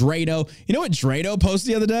 Drano. You know what Drano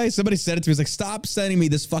posted the other day? Somebody said it to me. He's like, stop sending me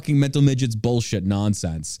this fucking mental midgets bullshit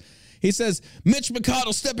nonsense. He says, Mitch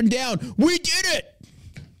McConnell stepping down. We did it.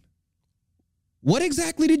 What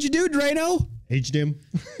exactly did you do, Drano? Aged him.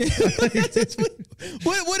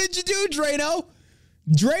 What did you do, Drano?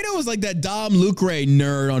 Drano is like that Dom Lucre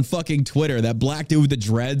nerd on fucking Twitter, that black dude with the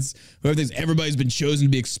dreads, who everybody's been chosen to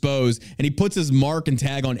be exposed, and he puts his mark and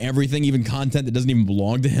tag on everything, even content that doesn't even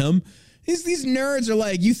belong to him. These nerds are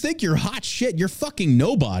like, you think you're hot shit, you're fucking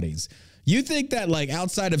nobodies. You think that, like,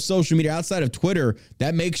 outside of social media, outside of Twitter,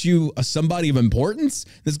 that makes you somebody of importance?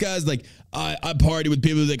 This guy's like, I party with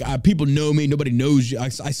people, like, people know me, nobody knows you. I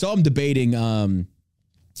saw him debating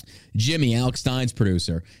Jimmy, Alex Stein's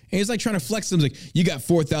producer, and he's like trying to flex him. He's like, you got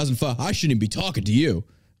 4,000 followers. I shouldn't be talking to you.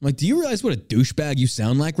 I'm like, do you realize what a douchebag you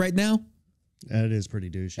sound like right now? That is pretty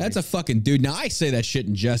douchey. That's a fucking dude. Now, I say that shit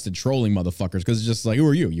in jest and trolling motherfuckers because it's just like, who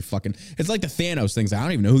are you? You fucking, it's like the Thanos things. I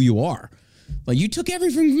don't even know who you are. Like, you took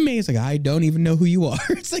everything from me. It's like, I don't even know who you are.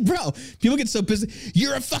 It's like, bro, people get so pissed.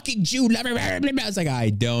 You're a fucking Jew. It's like, I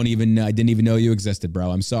didn't even know you existed,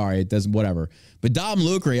 bro. I'm sorry. It doesn't, whatever. But Dom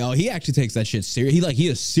Lucre, he actually takes that shit serious. He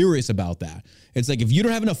is serious about that. It's like, if you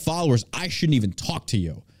don't have enough followers, I shouldn't even talk to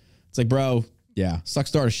you. It's like, bro, yeah, suck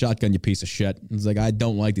start a shotgun, you piece of shit. It's like, I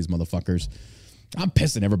don't like these motherfuckers. I'm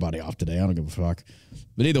pissing everybody off today. I don't give a fuck.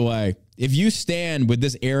 But either way, if you stand with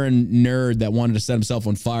this Aaron nerd that wanted to set himself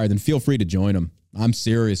on fire, then feel free to join him. I'm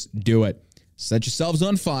serious. Do it. Set yourselves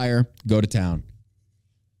on fire. Go to town.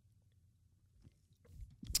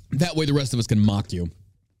 That way the rest of us can mock you,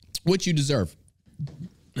 which you deserve.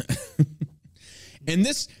 And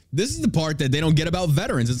this is the part that they don't get about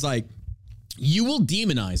veterans. It's like, you will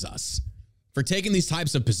demonize us for taking these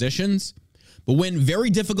types of positions, but when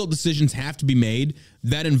very difficult decisions have to be made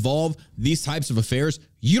that involve these types of affairs,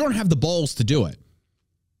 you don't have the balls to do it.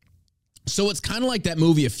 So it's kind of like that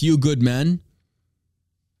movie, A Few Good Men,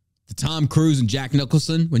 the Tom Cruise and Jack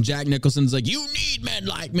Nicholson, when Jack Nicholson's like, you need men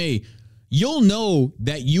like me. You'll know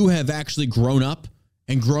that you have actually grown up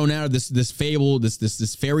and grown out of this fable,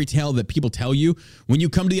 this fairy tale that people tell you, when you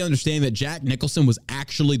come to the understanding that Jack Nicholson was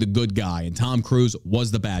actually the good guy and Tom Cruise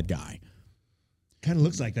was the bad guy. Kind of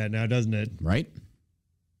looks like that now, doesn't it? Right?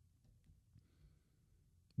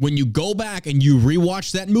 When you go back and you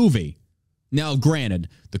rewatch that movie, now granted,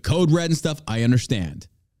 the code red and stuff, I understand.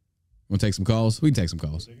 Want to take some calls? We can take some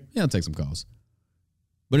calls. Yeah, I'll take some calls.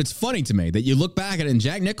 But it's funny to me that you look back at it and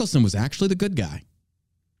Jack Nicholson was actually the good guy.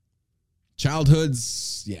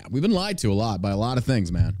 Childhoods, yeah, we've been lied to a lot by a lot of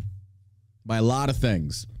things, man. By a lot of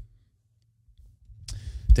things.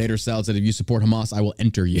 Tater Salad said, if you support Hamas, I will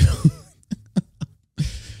enter you.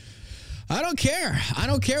 I don't care. I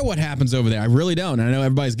don't care what happens over there. I really don't. I know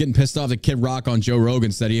everybody's getting pissed off that Kid Rock on Joe Rogan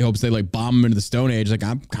said he hopes they like bomb him into the Stone Age. Like,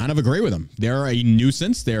 I kind of agree with him. They're a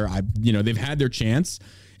nuisance. They've had their chance.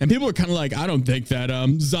 And people are kind of like, I don't think that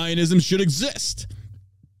Zionism should exist.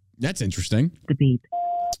 That's interesting. The beep.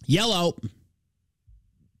 Yellow.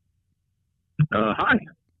 Hi.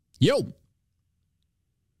 Yo.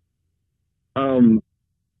 Is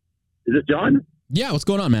this John? Yeah, what's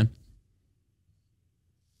going on, man?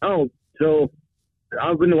 Oh, so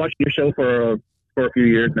I've been watching your show for a few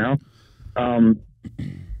years now.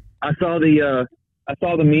 I saw the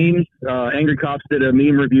memes. Angry Cops did a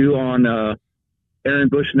meme review on Aaron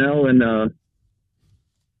Bushnell and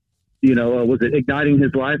was it igniting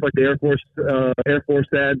his life like the Air Force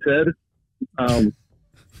dad said?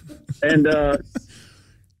 And I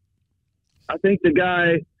think the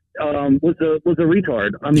guy was a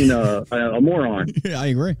retard. I mean, a moron. Yeah, I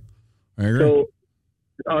agree. So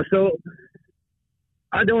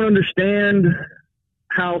I don't understand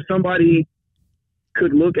how somebody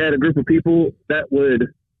could look at a group of people that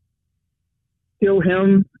would kill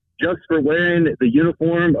him just for wearing the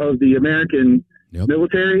uniform of the American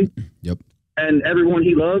military and everyone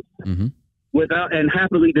he loves without and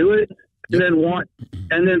happily do it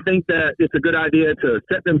and then think that it's a good idea to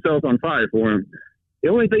set themselves on fire for him. The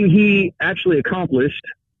only thing he actually accomplished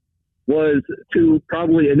was to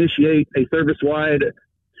probably initiate a service-wide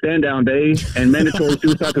stand-down day and mandatory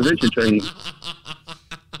suicide prevention training.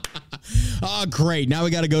 Oh, great. Now we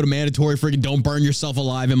got to go to mandatory freaking don't burn yourself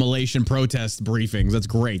alive immolation protest briefings. That's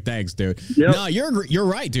great. Thanks, dude. Yep. No, you're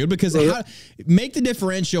right, dude, because make the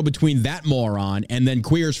differential between that moron and then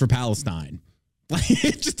Queers for Palestine.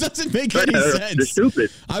 It just doesn't make any sense. They're stupid.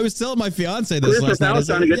 I was telling my fiance this Queers last night.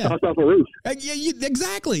 Palestine to get tossed off a roof. Yeah,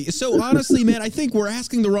 exactly. So honestly, man, I think we're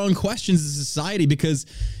asking the wrong questions as a society because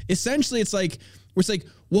essentially it's like,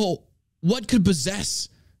 well, what could possess?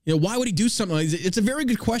 Why would he do something like this? It's a very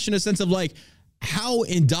good question in a sense of like how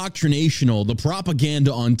indoctrinational the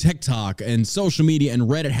propaganda on TikTok and social media and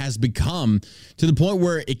Reddit has become to the point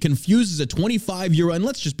where it confuses a 25-year-old. And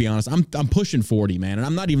let's just be honest, I'm pushing 40, man, and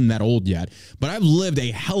I'm not even that old yet, but I've lived a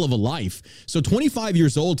hell of a life. So 25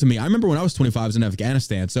 years old to me, I remember when I was 25, I was in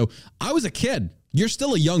Afghanistan. So I was a kid You're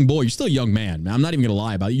still a young boy. You're still a young man. I'm not even going to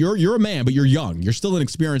lie about it. You're a man, but you're young. You're still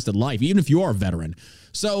inexperienced at life, even if you are a veteran.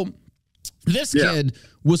 So this kid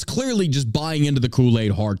was clearly just buying into the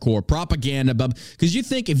Kool-Aid hardcore propaganda. Because you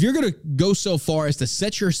think if you're going to go so far as to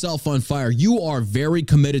set yourself on fire, you are very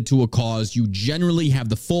committed to a cause. You generally have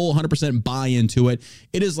the full 100% buy into it.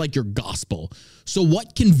 It is like your gospel. So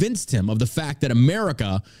what convinced him of the fact that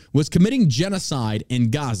America was committing genocide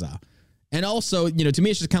in Gaza? And also, to me,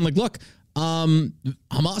 it's just kind of like, look,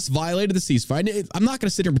 Hamas violated the ceasefire. I'm not going to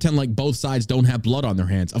sit here and pretend like both sides don't have blood on their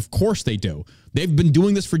hands. Of course they do. They've been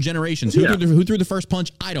doing this for generations. Who threw the first punch?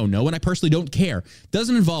 I don't know, and I personally don't care.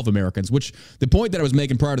 Doesn't involve Americans, which the point that I was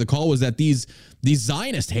making prior to the call was that these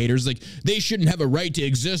Zionist haters, like, they shouldn't have a right to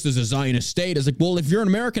exist as a Zionist state. It's like, well, if you're an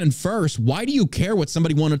American first, why do you care what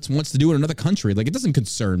somebody wants to do in another country? Like, it doesn't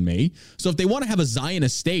concern me. So if they want to have a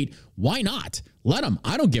Zionist state, why not? Let them.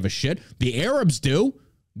 I don't give a shit. The Arabs do.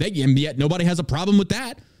 And yet nobody has a problem with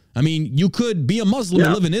that. I mean, you could be a Muslim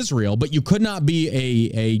and live in Israel, but you could not be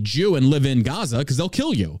a Jew and live in Gaza because they'll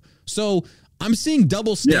kill you. So I'm seeing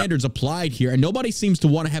double standards applied here, and nobody seems to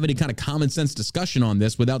want to have any kind of common sense discussion on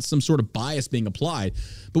this without some sort of bias being applied.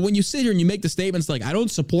 But when you sit here and you make the statements like, I don't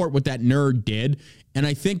support what that nerd did, and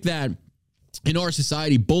I think that in our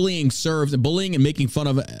society, bullying and making fun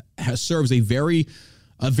of it serves a very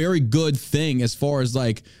good thing as far as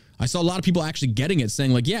like, I saw a lot of people actually getting it,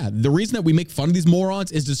 saying like, yeah, the reason that we make fun of these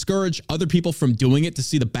morons is to discourage other people from doing it, to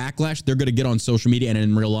see the backlash they're going to get on social media and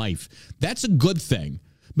in real life. That's a good thing,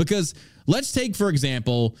 because let's take, for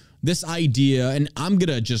example, this idea, and I'm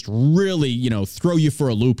going to just really, throw you for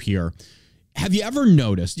a loop here. Have you ever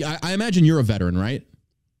noticed, I imagine you're a veteran, right?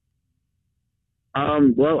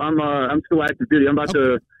 Well, I'm still active duty. I'm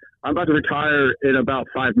about to retire in about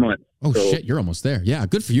 5 months. Oh, shit, you're almost there. Yeah,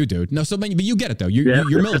 good for you, dude. No, but you get it, though.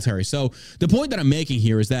 You're military. So the point that I'm making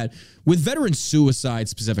here is that with veteran suicide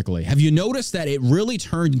specifically, have you noticed that it really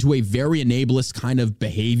turned into a very enablest kind of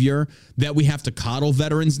behavior, that we have to coddle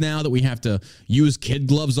veterans now, that we have to use kid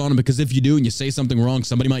gloves on them, because if you do and you say something wrong,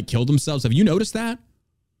 somebody might kill themselves? Have you noticed that?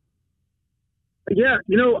 Yeah,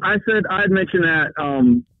 I'd mentioned that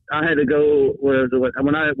I had to go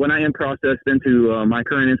when I in processed into my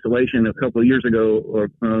current installation a couple of years ago, or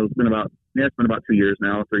it's been about 2 years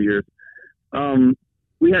now, 3 years.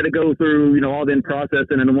 We had to go through all the in process,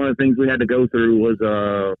 and then one of the things we had to go through was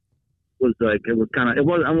like it was kind of, it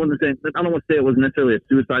was, I don't want to say it was necessarily a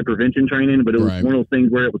suicide prevention training, but it was one of those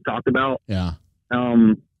things where it was talked about. Yeah. They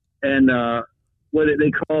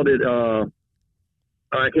called it.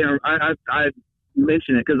 I can't. I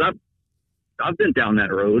mention it because I've been down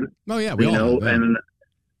that road. Oh yeah, we all have, yeah. And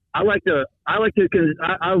I always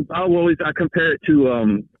compare it to I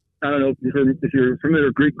don't know if you're familiar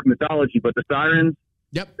with Greek mythology, but the sirens.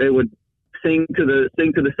 Yep. They would sing to the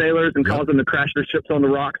sailors and cause them to crash their ships on the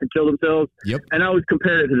rocks and kill themselves. Yep. And I always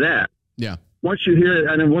compare it to that. Yeah. Once you hear it,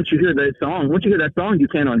 and then once you hear that song, you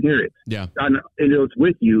can't unhear it. Yeah. And it's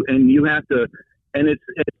with you, and you have to. And it's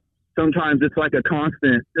sometimes it's like a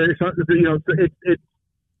constant. It's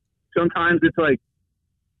sometimes it's like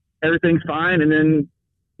everything's fine, and then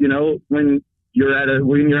when you're at a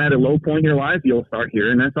low point in your life, you'll start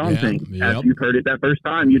hearing that song sing. Yep. After you've heard it that first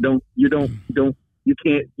time, you can't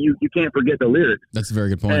forget the lyrics. That's a very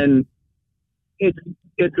good point. And it's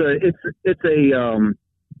a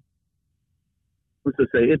what's to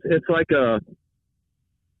say?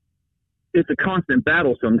 It's a constant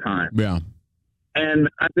battle sometimes. Yeah. And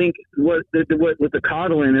I think what with the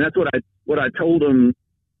coddling, and that's what I told them.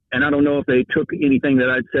 And I don't know if they took anything that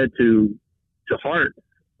I'd said to heart.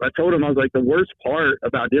 But I told them, I was like, the worst part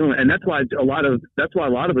about dealing with, and that's why a lot of us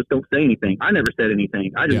don't say anything. I never said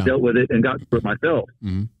anything. I just dealt with it and got through it myself.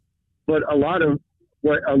 Mm-hmm. But I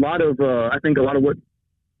think a lot of what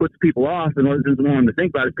puts people off and what doesn't want them to think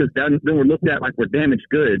about it, because then we're looked at like we're damaged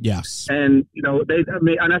goods. Yes. And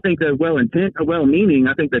and I think they're well-meaning.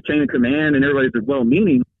 I think the chain of command and everybody's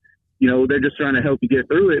well-meaning. They're just trying to help you get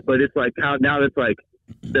through it. But it's like it's like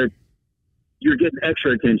you're getting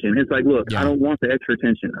extra attention. It's like, look, I don't want the extra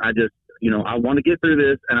attention. I just, I want to get through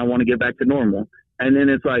this and I want to get back to normal. And then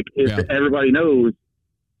it's like, if everybody knows,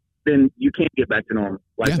 then you can't get back to normal.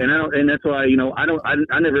 Like, and that's why, I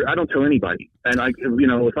don't tell anybody. And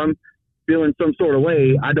if I'm feeling some sort of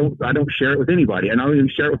way, I don't share it with anybody. And I don't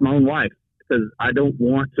even share it with my own wife, because I don't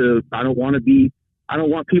want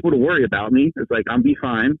people to worry about me. It's like, I'm be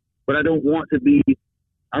fine, but I don't want to be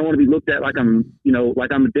looked at like I'm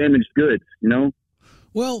a damaged goods,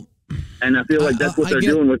 Well, and I feel like that's what they're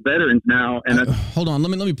doing with veterans now. And hold on,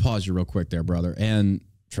 let me pause you real quick there, brother. And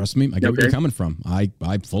trust me, I get where you're coming from. I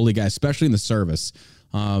fully get, especially in the service.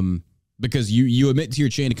 because you admit to your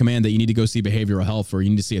chain of command that you need to go see behavioral health or you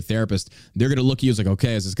need to see a therapist. They're going to look at you as like,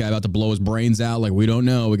 okay, is this guy about to blow his brains out? Like, we don't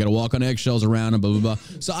know. We got to walk on eggshells around him, blah, blah, blah.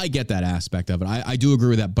 So I get that aspect of it. I do agree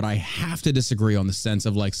with that, but I have to disagree on the sense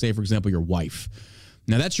of like, say, for example, your wife.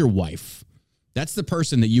 Now, that's your wife. That's the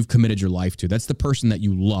person that you've committed your life to. That's the person that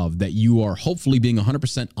you love, that you are hopefully being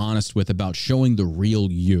 100% honest with about showing the real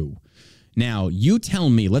you. Now, you tell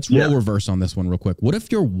me, let's roll reverse on this one real quick. What if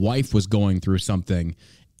your wife was going through something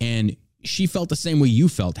and she felt the same way you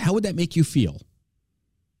felt? How would that make you feel?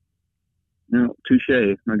 No,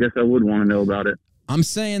 touche. I guess I would want to know about it. I'm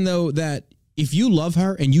saying, though, that if you love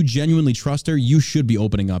her and you genuinely trust her, you should be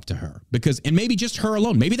opening up to her. And maybe just her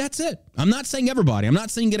alone. Maybe that's it. I'm not saying everybody. I'm not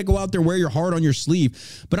saying you got to go out there, wear your heart on your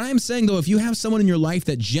sleeve. But I am saying, though, if you have someone in your life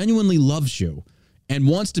that genuinely loves you and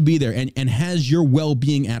wants to be there and has your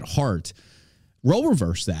well-being at heart, role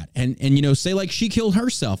reverse that and say like she killed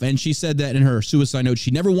herself and she said that in her suicide note she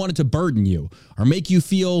never wanted to burden you or make you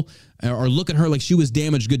feel or look at her like she was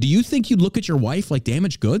damaged good. Do you think you'd look at your wife like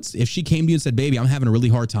damaged goods if she came to you and said, baby, I'm having a really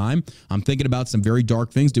hard time, I'm thinking about some very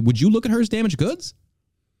dark things? Would you look at her as damaged goods?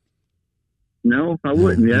 No, I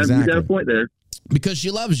wouldn't. Yeah, exactly. You got a point there. Because she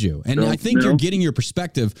loves you. And I think you're getting your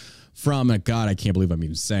perspective from, God, I can't believe I'm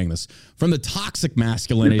even saying this, from the toxic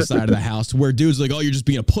masculinity side of the house where dudes like, oh, you're just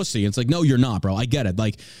being a pussy. It's like, no, you're not, bro. I get it.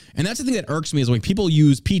 Like, and that's the thing that irks me is when people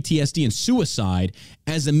use PTSD and suicide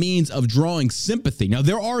as a means of drawing sympathy. Now,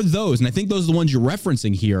 there are those, and I think those are the ones you're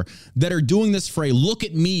referencing here, that are doing this for a look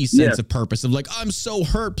at me sense of purpose of like, I'm so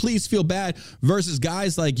hurt, please feel bad, versus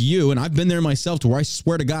guys like you. And I've been there myself to where I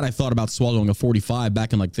swear to God, I thought about swallowing a 45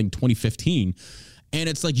 back in like, I think 2015. And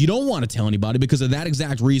it's like, you don't want to tell anybody because of that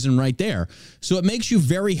exact reason right there. So it makes you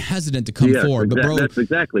very hesitant to come forward. But bro, that's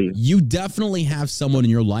exactly. You definitely have someone in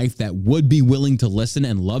your life that would be willing to listen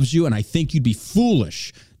and loves you. And I think you'd be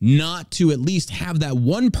foolish not to at least have that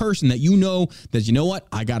one person that you know that, you know what,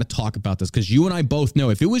 I got to talk about this. Because you and I both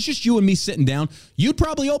know if it was just you and me sitting down, you'd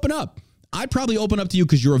probably open up. I'd probably open up to you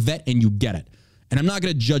because you're a vet and you get it. And I'm not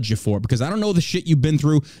going to judge you for it because I don't know the shit you've been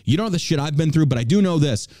through. You don't know the shit I've been through, but I do know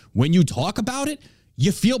this. When you talk about it,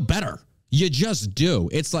 you feel better. You just do.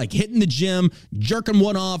 It's like hitting the gym, jerking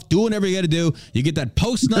one off, doing whatever you got to do. You get that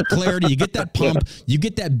post-nut clarity. You get that pump. You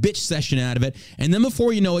get that bitch session out of it. And then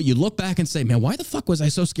before you know it, you look back and say, man, why the fuck was I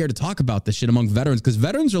so scared to talk about this shit among veterans? Because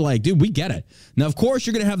veterans are like, dude, we get it. Now, of course,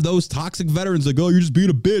 you're going to have those toxic veterans like, oh, you're just being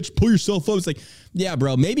a bitch. Pull yourself up. It's like, yeah,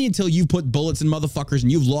 bro, maybe until you've put bullets in motherfuckers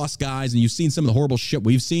and you've lost guys and you've seen some of the horrible shit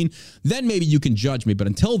we've seen, then maybe you can judge me. But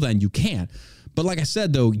until then, you can't. But like I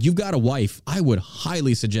said, though, you've got a wife. I would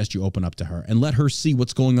highly suggest you open up to her and let her see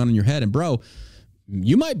what's going on in your head. And bro,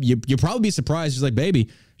 you'll probably be surprised. She's like, baby,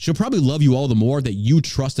 she'll probably love you all the more that you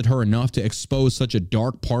trusted her enough to expose such a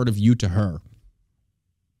dark part of you to her.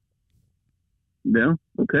 Yeah.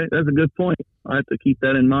 Okay. That's a good point. I have to keep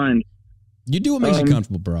that in mind. You do what makes you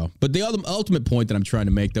comfortable, bro. But the ultimate point that I'm trying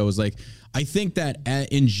to make, though, is like, I think that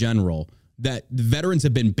in general, that veterans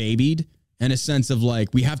have been babied in a sense of like,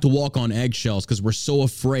 we have to walk on eggshells because we're so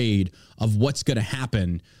afraid of what's going to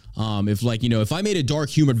happen. If like, if I made a dark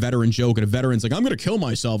humored veteran joke and a veteran's like, I'm going to kill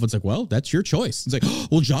myself. It's like, well, that's your choice. It's like, oh,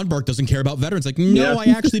 well, John Burke doesn't care about veterans. Like, no, I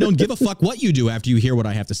actually don't give a fuck what you do after you hear what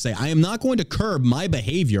I have to say. I am not going to curb my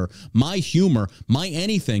behavior, my humor, my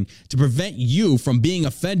anything to prevent you from being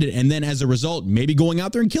offended. And then as a result, maybe going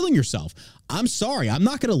out there and killing yourself. I'm sorry. I'm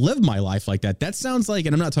not going to live my life like that. That sounds like,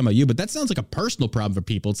 and I'm not talking about you, but that sounds like a personal problem for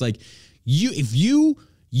people. It's like, if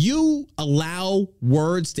you allow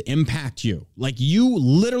words to impact you, like you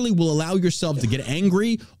literally will allow yourself to get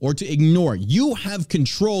angry or to ignore. You have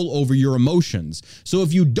control over your emotions. So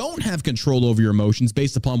if you don't have control over your emotions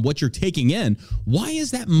based upon what you're taking in, why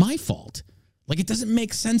is that my fault? Like, it doesn't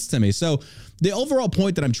make sense to me. So the overall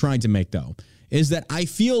point that I'm trying to make, though, is that I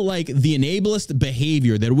feel like the enablest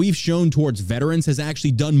behavior that we've shown towards veterans has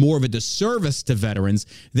actually done more of a disservice to veterans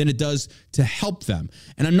than it does to help them.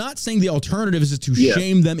 And I'm not saying the alternative is to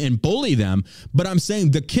shame them and bully them, but I'm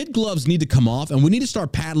saying the kid gloves need to come off and we need to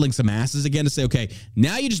start paddling some asses again to say, okay,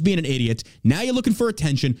 now you're just being an idiot. Now you're looking for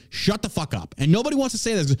attention. Shut the fuck up. And nobody wants to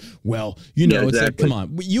say this. Well, it's like, come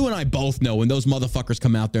on. You and I both know when those motherfuckers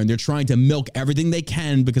come out there and they're trying to milk everything they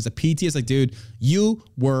can because of PT, it's like, dude, you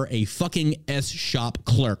were a fucking shop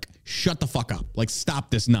clerk. Shut the fuck up. Like,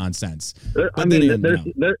 stop this nonsense. I mean,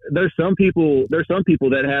 there's some people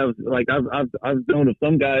that have, like, I've known of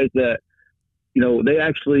some guys that, they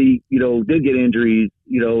actually, did get injuries.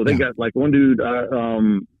 They got, like, one dude,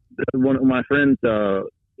 one of my friends,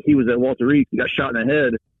 he was at Walter Reed. He got shot in the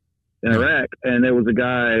head in Iraq, and there was a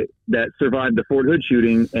guy that survived the Fort Hood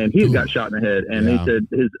shooting, and he got shot in the head. And he said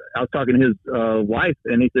I was talking to his wife,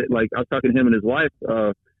 and he said, like, I was talking to him and his wife,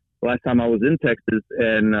 last time I was in Texas,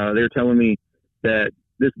 and they were telling me that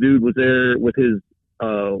this dude was there with his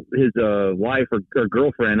wife or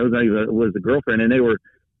girlfriend. It was not even, it was a girlfriend, and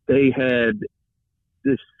they had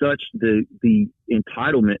this such the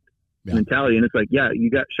entitlement mentality, and it's like, yeah, you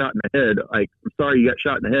got shot in the head. Like, I'm sorry you got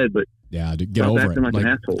shot in the head, but yeah, dude, get over it. Like an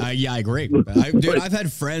asshole. Yeah, I agree. Dude, I've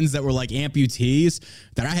had friends that were like amputees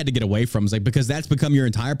that I had to get away from. It's like, because that's become your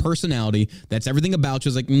entire personality. That's everything about you.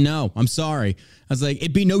 It's like, no, I'm sorry. I was like,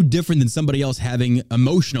 it'd be no different than somebody else having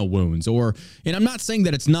emotional wounds, and I'm not saying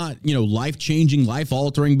that it's not, life-changing,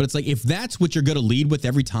 life-altering, but it's like, if that's what you're going to lead with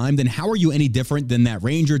every time, then how are you any different than that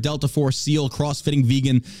Ranger, Delta Force, SEAL, cross-fitting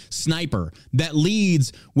vegan sniper that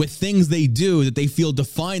leads with things they do that they feel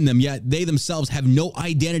define them, yet they themselves have no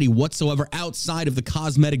identity whatsoever outside of the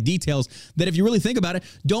cosmetic details that, if you really think about it,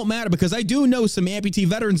 don't matter, because I do know some amputee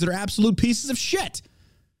veterans that are absolute pieces of shit.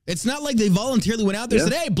 It's not like they voluntarily went out there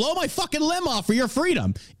and said, hey, blow my fucking limb off for your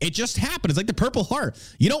freedom. It just happened. It's like the Purple Heart.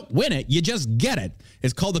 You don't win it. You just get it.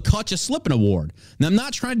 It's called the Caught You Slipping Award. And I'm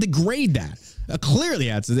not trying to degrade that. Clearly,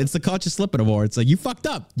 it's the Caught You Slipping Award. It's like, you fucked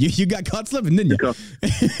up. You got caught slipping, didn't you?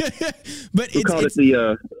 But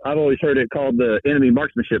I've always heard it called the Enemy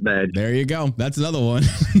Marksmanship Badge. There you go. That's another one.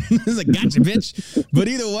 It's like, gotcha, bitch. But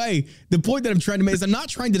either way, the point that I'm trying to make is I'm not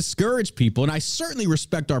trying to discourage people, and I certainly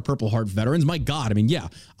respect our Purple Heart veterans. My God, I mean, yeah,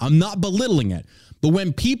 I'm not belittling it. But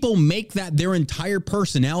when people make that their entire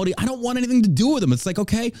personality, I don't want anything to do with them. It's like,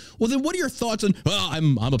 okay, well, then what are your thoughts on,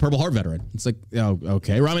 I'm a Purple Heart veteran. It's like, oh,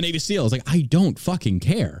 okay, or I'm a Navy SEAL. It's like, I don't fucking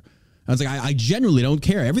care. I was like, I genuinely don't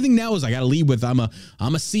care. Everything now is I got to lead with, I'm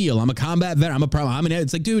a SEAL, I'm a combat veteran,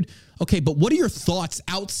 it's like, dude, okay, but what are your thoughts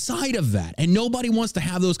outside of that? And nobody wants to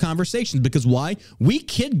have those conversations, because why? We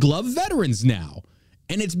kid glove veterans now.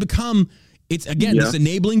 And it's become, this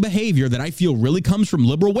enabling behavior that I feel really comes from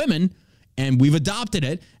liberal women, and we've adopted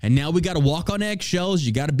it, and now we got to walk on eggshells.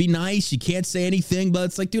 You got to be nice. You can't say anything, but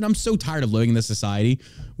it's like, dude, I'm so tired of living in this society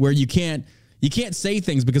where you can't say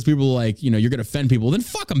things because people are like, you're going to offend people. Then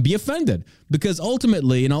fuck them, be offended. Because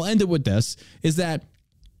ultimately, and I'll end it with this, is that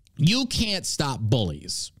you can't stop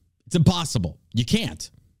bullies. It's impossible. You can't.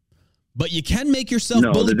 But you can make yourself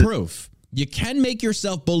bully-proof. You can make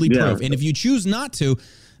yourself bully-proof. Yeah. And if you choose not to,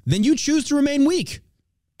 then you choose to remain weak.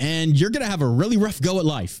 And you're going to have a really rough go at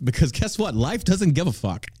life, because guess what? Life doesn't give a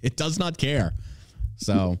fuck. It does not care.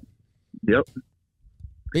 So. Yep.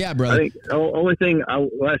 Yeah, brother. I think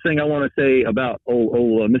last thing I want to say about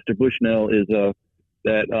Mr. Bushnell is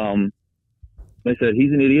that they said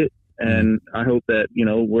he's an idiot, and I hope that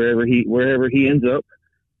wherever he ends up,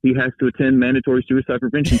 he has to attend mandatory suicide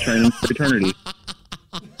prevention training for eternity.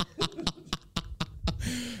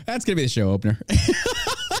 That's gonna be the show opener.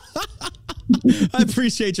 I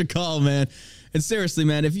appreciate your call, man. And seriously,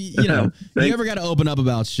 man, if you ever got to open up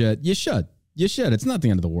about shit, you should. You should. It's not the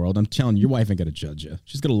end of the world. I'm telling you, your wife ain't going to judge you.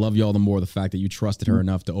 She's going to love you all the more the fact that you trusted her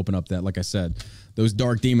enough to open up that, like I said, those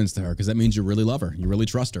dark demons to her, because that means you really love her. You really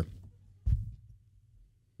trust her.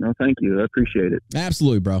 No, thank you. I appreciate it.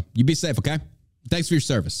 Absolutely, bro. You be safe, okay? Thanks for your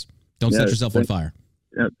service. Don't set yourself on fire.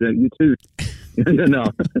 Yeah, you too.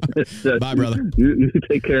 No. Bye, brother. You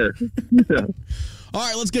take care. Yeah. All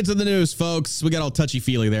right, let's get to the news, folks. We got all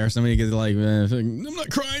touchy-feely there. Somebody gets like, I'm not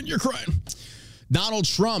crying, you're crying. Donald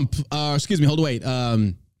Trump,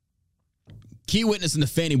 key witness in the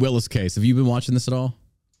Fani Willis case. Have you been watching this at all?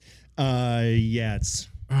 Yeah,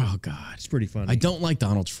 oh God, it's pretty funny. I don't like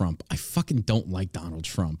Donald Trump. I fucking don't like Donald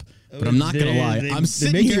Trump. But I'm not gonna lie. I'm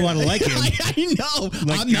sitting make here. You want to like him. I know.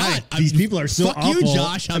 Like, I'm not. These people are so fuck awful. You,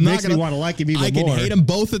 Josh. I'm it not makes gonna me want to like him even more. I can hate them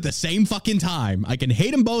both at the same fucking time. I can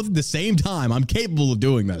hate them both at the same time. I'm capable of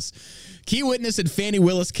doing this. Key witness in Fani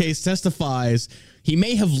Willis case testifies he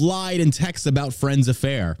may have lied in texts about friend's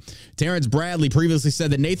affair. Terrence Bradley previously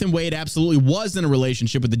said that Nathan Wade absolutely was in a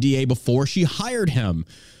relationship with the DA before she hired him.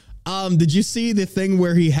 Did you see the thing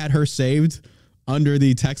where he had her saved under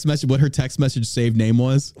the text message? What her text message saved name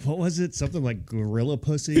was? What was it? Something like Gorilla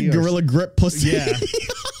Pussy? Gorilla Grip Pussy. Yeah.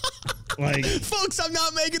 Like, folks, I'm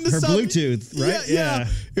not making this her up. Bluetooth, right? Yeah.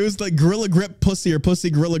 It was like Gorilla Grip Pussy or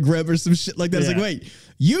Pussy Gorilla Grip or some shit like that. It's like, wait,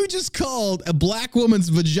 you just called a black woman's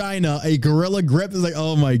vagina a Gorilla Grip? It's like,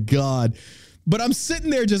 oh my God. But I'm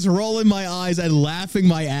sitting there just rolling my eyes and laughing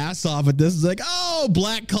my ass off at this. It's like, oh,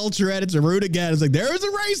 black culture at its root again. It's like, there's a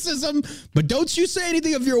racism, but don't you say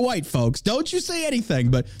anything of your white folks. Don't you say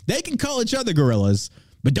anything, but they can call each other gorillas,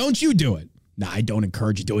 but don't you do it. Nah, I don't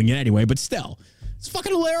encourage you doing it anyway, but still, it's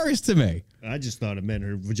fucking hilarious to me. I just thought it meant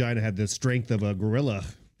her vagina had the strength of a gorilla.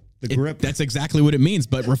 The grip. That's exactly what it means,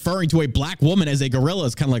 but referring to a black woman as a gorilla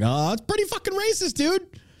is kind of like, oh, it's pretty fucking racist,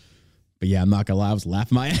 dude. But yeah, I'm not gonna lie, I was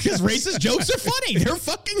laughing my ass because racist jokes are funny. They're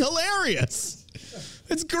fucking hilarious.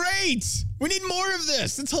 It's great. We need more of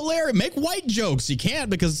this. It's hilarious. Make white jokes. You can't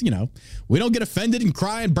because, we don't get offended and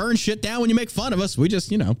cry and burn shit down when you make fun of us. We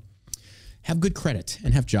just, have good credit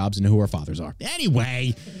and have jobs and know who our fathers are.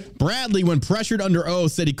 Anyway, Bradley, when pressured under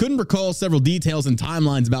oath, said he couldn't recall several details and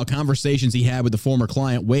timelines about conversations he had with the former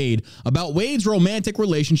client, Wade, about Wade's romantic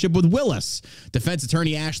relationship with Willis. Defense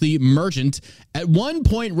attorney Ashley Merchant at one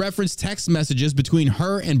point referenced text messages between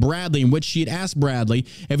her and Bradley in which she had asked Bradley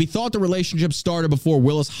if he thought the relationship started before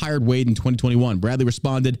Willis hired Wade in 2021. Bradley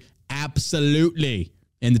responded, absolutely,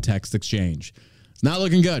 in the text exchange. It's not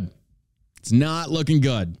looking good. It's not looking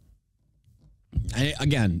good.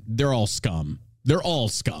 Again, they're all scum. They're all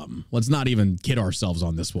scum. Let's not even kid ourselves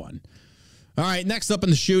on this one. All right, next up in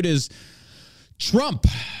the shoot is Trump.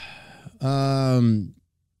 Trump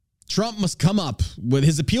must come up with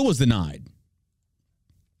his appeal was denied.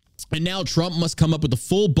 And now Trump must come up with the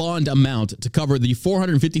full bond amount to cover the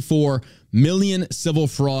 $454 million civil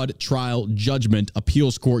fraud trial judgment,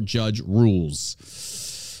 appeals court judge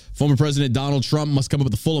rules. Former President Donald Trump must come up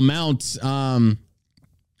with the full amount.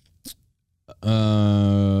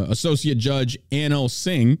 Associate Judge Anil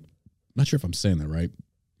Singh, not sure if I'm saying that right,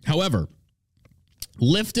 however,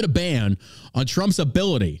 lifted a ban on Trump's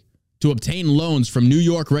ability to obtain loans from New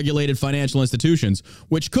York regulated financial institutions,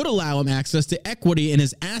 which could allow him access to equity in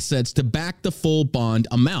his assets to back the full bond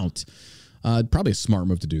amount. Probably a smart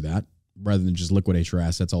move to do that rather than just liquidate your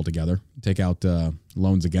assets altogether. Take out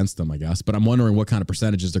loans against them, I guess. But I'm wondering what kind of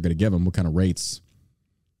percentages they're going to give him, what kind of rates.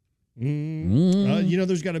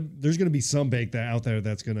 There's gonna be some bank out there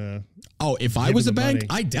that's gonna. Oh, if I was a bank,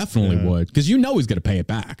 I definitely would, because he's gonna pay it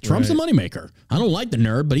back. Trump's a moneymaker. I don't like the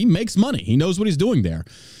nerd, but he makes money. He knows what he's doing there.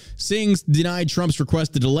 Singh's denied Trump's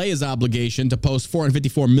request to delay his obligation to post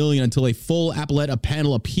 $454 million until a full appellate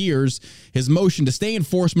panel appears. His motion to stay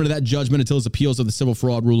enforcement of that judgment until his appeals of the civil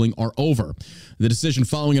fraud ruling are over. The decision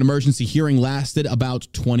following an emergency hearing lasted about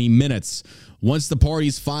 20 minutes. Once the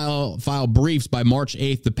parties file briefs by March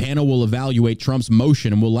 8th, the panel will evaluate Trump's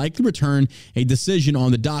motion and will likely return a decision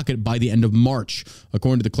on the docket by the end of March,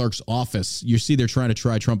 according to the clerk's office. You see, they're trying to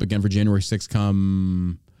try Trump again for January 6th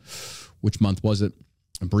come, which month was it?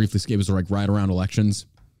 Briefly, it was like right around elections.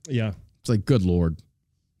 Yeah. It's like, good Lord.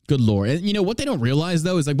 Good Lord. And what they don't realize,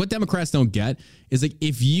 though, is like what Democrats don't get is like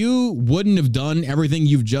if you wouldn't have done everything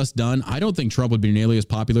you've just done, I don't think Trump would be nearly as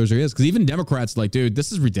popular as he is. Because even Democrats are like, dude,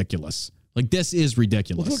 this is ridiculous. Like, this is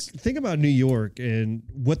ridiculous. Well, look, think about New York and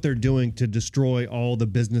what they're doing to destroy all the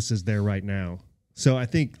businesses there right now. So I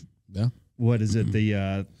think, what is it?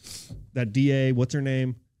 That DA, what's her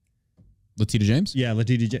name? Letitia James? Yeah,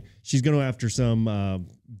 Letitia James. She's going after some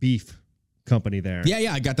beef company there.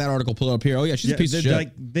 Yeah, I got that article pulled up here. Oh, yeah, she's a piece of shit.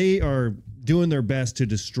 Like, they are doing their best to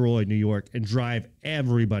destroy New York and drive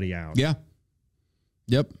everybody out. Yeah.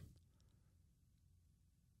 Yep.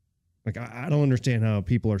 Like, I don't understand how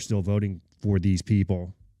people are still voting for these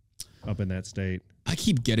people up in that state. I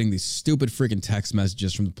keep getting these stupid freaking text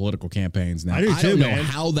messages from the political campaigns now. I do too, don't know man.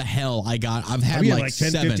 how the hell I've had like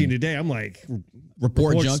 10, 7. 15 today. I'm like,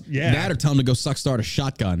 report junk. Yeah. That or tell them to go start a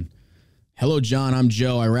shotgun. Hello, John. I'm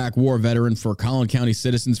Joe, Iraq war veteran for Collin County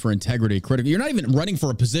Citizens for Integrity. Critical. You're not even running for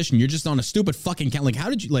a position. You're just on a stupid fucking count. Like, how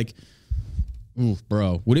did you ooh,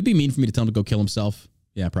 bro, would it be mean for me to tell him to go kill himself?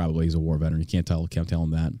 Yeah, probably. He's a war veteran. You can't tell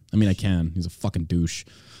him that. I mean, I can. He's a fucking douche.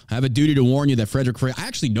 I have a duty to warn you that Frederick Frazier, I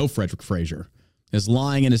actually know Frederick Frazier, is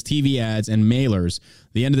lying in his TV ads and mailers.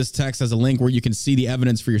 The end of this text has a link where you can see the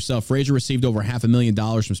evidence for yourself. Frazier received over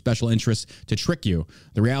 $500,000 from special interests to trick you.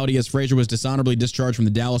 The reality is Frazier was dishonorably discharged from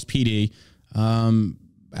the Dallas PD.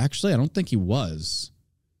 Actually, I don't think he was.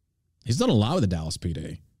 He's done a lot with the Dallas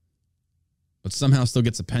PD. But somehow still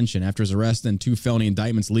gets a pension after his arrest and 2 felony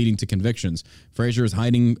indictments leading to convictions. Frazier is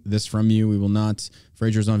hiding this from you. We will not.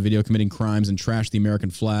 Frazier is on video committing crimes and trashed the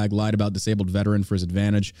American flag, lied about disabled veteran for his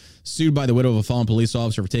advantage, sued by the widow of a fallen police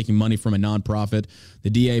officer for taking money from a nonprofit.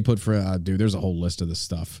 The DA put for, dude, there's a whole list of this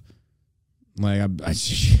stuff. Like,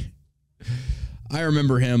 I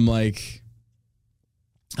remember him, like,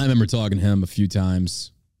 I remember talking to him a few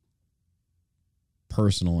times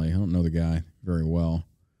personally. I don't know the guy very well.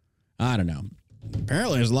 I don't know.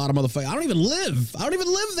 Apparently, there's a lot of motherfuckers. I don't even live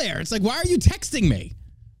there. It's like, why are you texting me?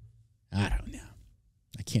 I don't know.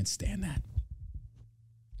 I can't stand that.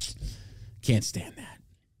 Can't stand that.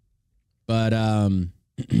 But,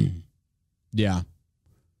 yeah.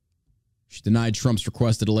 She denied Trump's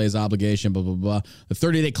request to delay his obligation, blah, blah, blah. The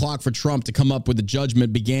 30-day clock for Trump to come up with the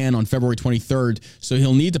judgment began on February 23rd, so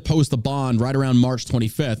he'll need to post the bond right around March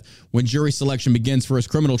 25th when jury selection begins for his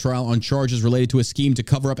criminal trial on charges related to a scheme to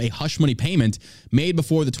cover up a hush money payment made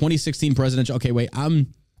before the 2016 presidential... Okay, wait,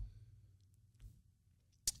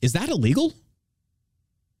 is that illegal?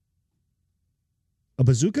 A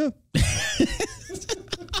bazooka?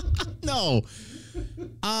 No.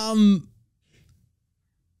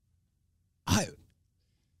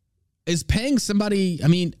 Is paying somebody, I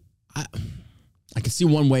mean, I can see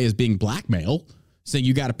one way as being blackmail, saying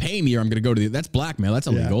you got to pay me or I'm going to go to that's blackmail. That's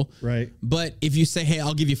illegal. Yeah, right. But if you say, hey,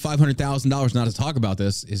 I'll give you $500,000 not to talk about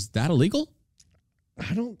this, is that illegal?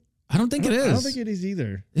 I don't think it is. I don't think it is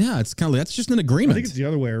either. Yeah, it's kind of, that's just an agreement. I think it's the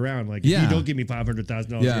other way around. Like, if you don't give me $500,000, I'm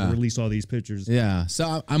going to release all these pictures. Yeah.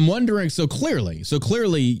 So I'm wondering, so clearly,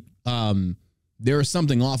 there is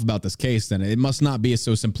something off about this case. Then it must not be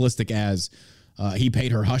so simplistic as he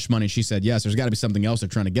paid her hush money and she said yes. There's got to be something else they're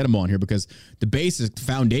trying to get him on here, because the basic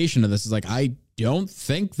foundation of this is like, I don't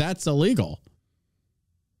think that's illegal.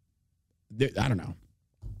 I don't know.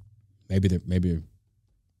 Maybe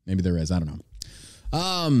there is. I don't know.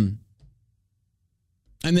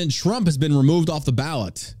 And then Trump has been removed off the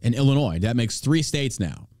ballot in Illinois. That makes 3 states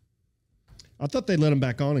now. I thought they let him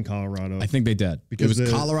back on in Colorado. I think they did. Because it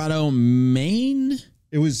was Colorado, Maine.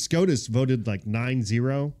 It was SCOTUS voted like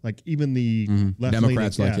 9-0. Like even the left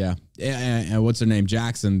Democrats, and what's her name?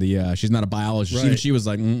 Jackson. She's not a biologist. Right. She was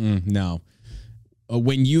like, no.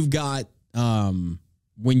 When you've got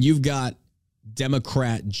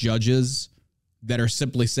Democrat judges that are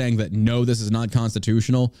simply saying that no, this is not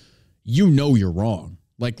constitutional, you know you're wrong.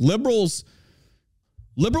 Like liberals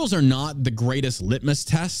are not the greatest litmus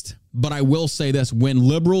test, but I will say this: when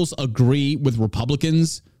liberals agree with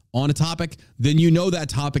Republicans on a topic, then you know that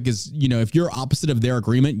topic is, if you're opposite of their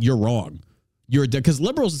agreement, you're wrong. Because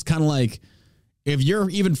liberals is kind of like, if you're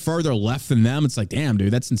even further left than them, it's like, damn,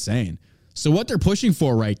 dude, that's insane. So what they're pushing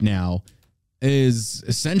for right now is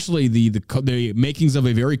essentially the makings of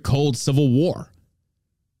a very cold civil war.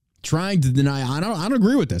 Trying to deny, I don't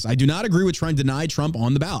agree with this. I do not agree with trying to deny Trump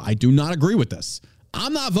on the ballot. I do not agree with this.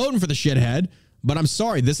 I'm not voting for the shithead, but I'm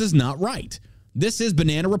sorry, this is not right. This is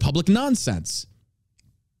banana republic nonsense.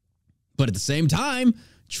 But at the same time,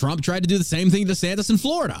 Trump tried to do the same thing to DeSantis in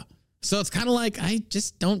Florida. So it's kind of like, I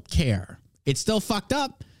just don't care. It's still fucked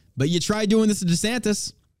up, but you tried doing this to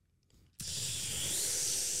DeSantis.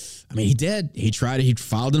 I mean, he did. He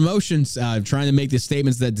filed an motion trying to make the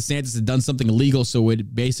statements that DeSantis had done something illegal. So it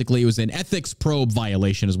was an ethics probe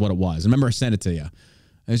violation is what it was. Remember, I sent it to you.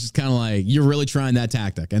 It's just kind of like, you're really trying that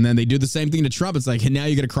tactic. And then they do the same thing to Trump. It's like, hey, now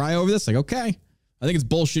you're going to cry over this? Like, okay. I think it's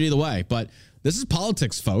bullshit either way. But this is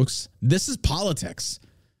politics, folks. This is politics.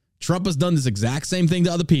 Trump has done this exact same thing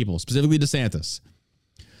to other people, specifically DeSantis.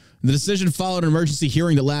 The decision followed an emergency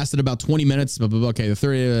hearing that lasted about 20 minutes. Okay,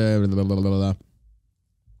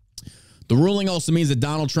 The ruling also means that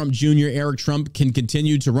Donald Trump Jr., Eric Trump can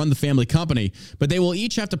continue to run the family company, but they will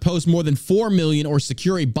each have to post more than $4 million or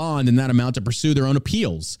secure a bond in that amount to pursue their own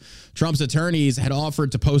appeals. Trump's attorneys had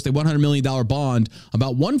offered to post a $100 million bond,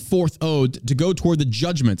 about 1/4 owed, to go toward the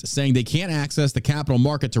judgment, saying they can't access the capital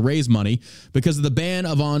market to raise money because of the ban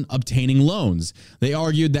on obtaining loans. They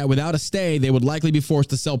argued that without a stay, they would likely be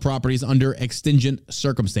forced to sell properties under exigent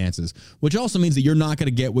circumstances, which also means that you're not going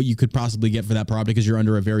to get what you could possibly get for that property because you're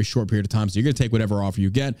under a very short period of time. So you're going to take whatever offer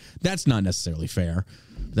you get. That's not necessarily fair.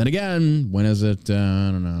 But then again, when is it?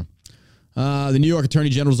 I don't know. The New York Attorney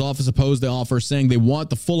General's office opposed the offer, saying they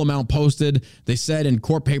want the full amount posted. They said in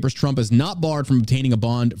court papers Trump is not barred from obtaining a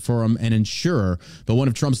bond from an insurer, but one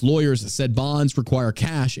of Trump's lawyers said bonds require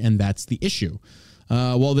cash, and that's the issue.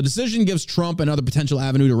 While the decision gives Trump another potential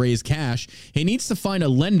avenue to raise cash, he needs to find a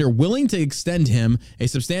lender willing to extend him a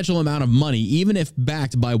substantial amount of money, even if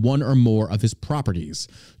backed by one or more of his properties.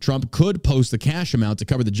 Trump could post the cash amount to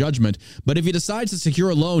cover the judgment, but if he decides to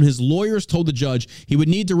secure a loan, his lawyers told the judge he would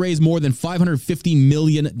need to raise more than $550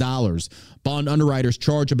 million. Bond underwriters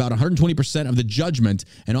charge about 120% of the judgment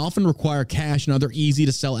and often require cash and other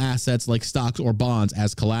easy-to-sell assets like stocks or bonds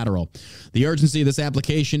as collateral. The urgency of this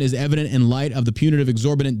application is evident in light of the punitive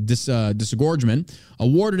exorbitant disgorgement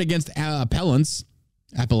awarded against appellants,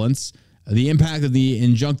 the impact of the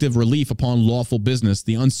injunctive relief upon lawful business,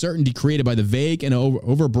 the uncertainty created by the vague and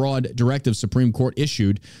overbroad directive Supreme Court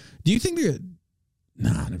issued. Do you think they're...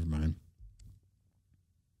 Nah, never mind.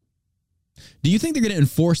 Do you think they're going to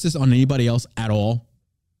enforce this on anybody else at all?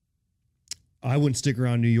 I wouldn't stick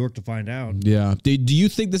around New York to find out. Yeah. Do you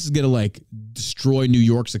think this is going to like destroy New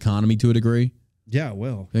York's economy to a degree? Yeah, it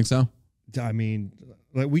will. Think so? I mean,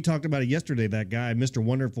 like we talked about it yesterday. That guy, Mr.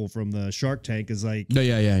 Wonderful from the Shark Tank, is like...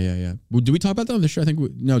 Yeah. Well, did we talk about that on the show? I think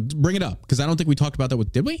no, bring it up, because I don't think we talked about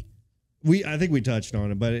that did we? I think we touched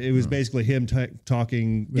on it, but it was basically him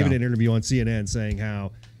talking, giving an interview on CNN saying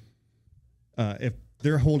how if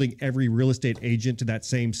they're holding every real estate agent to that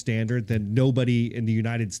same standard, then nobody in the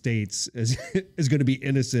United States is going to be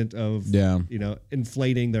innocent of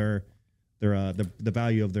inflating their the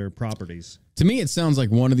value of their properties. To me, it sounds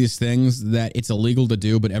like one of these things that it's illegal to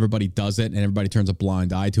do, but everybody does it and everybody turns a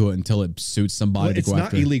blind eye to it until it suits somebody Well, to it's go not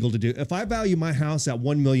after. illegal to do. If I value my house at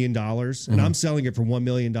 $1 million and I'm selling it for $1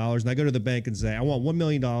 million and I go to the bank and say, I want $1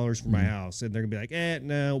 million for my house, and they're gonna be like,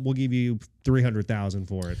 no, we'll give you $300,000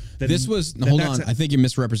 for it. Then, hold on. I think you're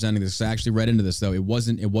misrepresenting this. I actually read into this though. It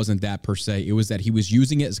wasn't that per se. It was that he was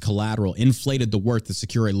using it as collateral, inflated the worth to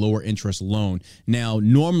secure a lower interest loan. Now,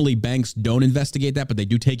 normally banks don't investigate that, but they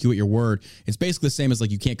do take you at your word. It's basically the same as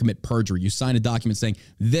like you can't commit perjury. You sign a document saying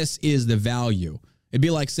this is the value. It'd be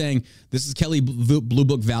like saying this is Kelly Blue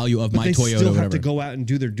Book value of my Toyota. They still have to go out and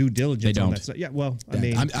do their due diligence. They don't. On that stuff. Yeah, well, I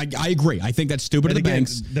mean, I agree. I think that's stupid of the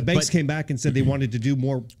banks. The banks came back and said they wanted to do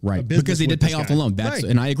more right business because they did pay off the loan. That's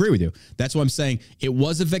right. And I agree with you. That's why I'm saying it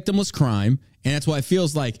was a victimless crime, and that's why it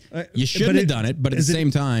feels like you shouldn't have done it. But at the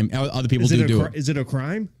same time, other people do it. Is it a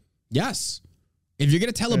crime? Yes. If you're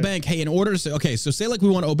going to tell a bank, hey, in order to say, okay, so say like we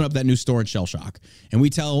want to open up that new store in Shell Shock, and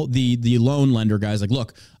we tell the loan lender guys, like,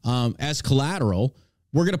 look, as collateral,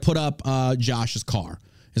 we're going to put up Josh's car.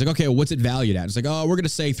 It's like, okay, well, what's it valued at? It's like, oh, we're going to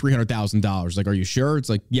say $300,000. Like, are you sure? It's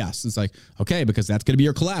like, yes. It's like, okay, because that's going to be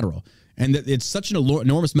your collateral. And it's such an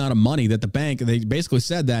enormous amount of money that the bank, they basically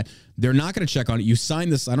said that they're not going to check on it. You sign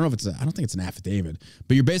this, I don't think it's an affidavit,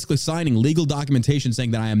 but you're basically signing legal documentation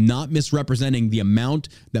saying that I am not misrepresenting the amount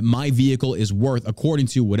that my vehicle is worth according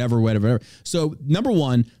to whatever. So number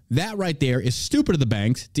one, that right there is stupid of the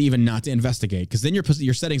banks to even not to investigate, because then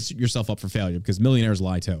you're setting yourself up for failure, because millionaires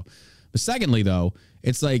lie too. But secondly, though,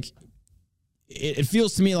 it's like, it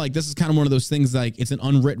feels to me like this is kind of one of those things like it's an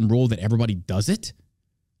unwritten rule that everybody does it.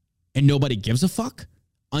 And nobody gives a fuck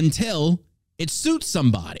until it suits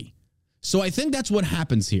somebody. So I think that's what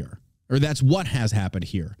happens here, or that's what has happened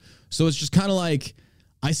here. So it's just kind of like,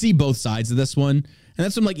 I see both sides of this one. And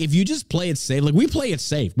that's what I'm like, if you just play it safe, like we play it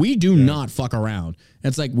safe. We do not fuck around. And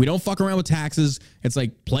it's like, we don't fuck around with taxes. It's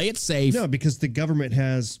like, play it safe. No, because the government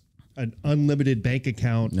has an unlimited bank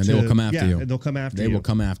account. And they will come after you. And they'll come after you. They will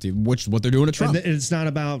come after you, which is what they're doing to Trump. And it's not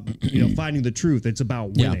about finding the truth. It's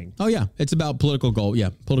about winning. Yeah. Oh, yeah. It's about political goal.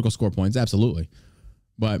 Yeah. Political score points. Absolutely.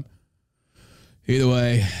 But either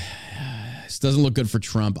way, this doesn't look good for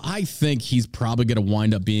Trump. I think he's probably going to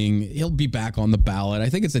wind up he'll be back on the ballot. I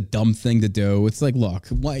think it's a dumb thing to do. It's like, look,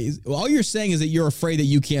 all you're saying is that you're afraid that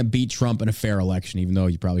you can't beat Trump in a fair election, even though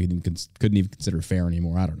you probably couldn't even consider it fair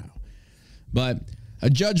anymore. I don't know. But a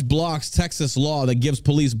judge blocks Texas law that gives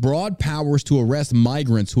police broad powers to arrest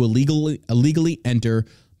migrants who illegally enter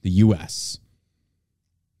the U.S.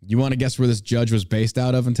 You want to guess where this judge was based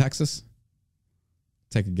out of in Texas?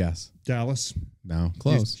 Take a guess. Dallas? No.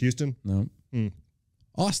 Close. Houston? No.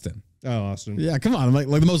 Austin. Oh, Austin. Yeah, come on. Like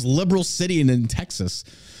the most liberal city in Texas.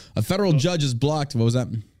 A federal judge is blocked. What was that?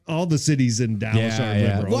 All the cities in Dallas are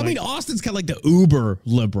liberal. Well, I mean, Austin's kind of like the uber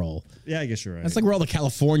liberal. Yeah, I guess you're right. That's like where all the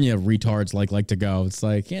California retards like to go. It's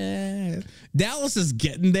like, Dallas is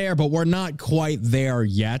getting there, but we're not quite there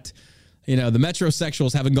yet. The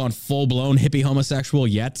metrosexuals haven't gone full-blown hippie homosexual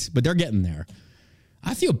yet, but they're getting there.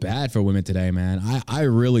 I feel bad for women today, man. I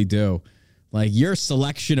really do. Like, your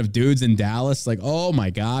selection of dudes in Dallas, like, oh my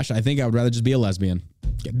gosh, I think I would rather just be a lesbian.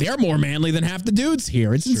 They're more manly than half the dudes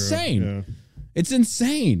here. It's insane. Yeah. It's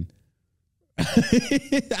insane.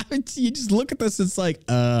 You just look at this, it's like,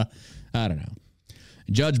 I don't know.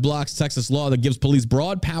 Judge blocks Texas law that gives police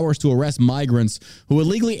broad powers to arrest migrants who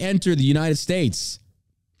illegally enter the United States.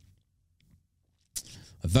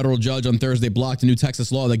 A federal judge on Thursday blocked a new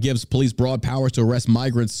Texas law that gives police broad powers to arrest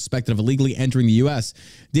migrants suspected of illegally entering the U.S.,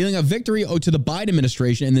 dealing a victory to the Biden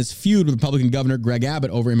administration in this feud with Republican Governor Greg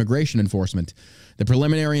Abbott over immigration enforcement. The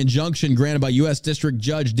preliminary injunction granted by U.S. District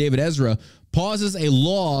Judge David Ezra pauses a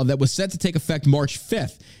law that was set to take effect March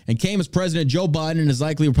 5th and came as President Joe Biden and his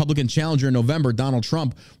likely Republican challenger in November, Donald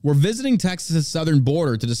Trump, were visiting Texas' southern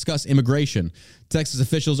border to discuss immigration. Texas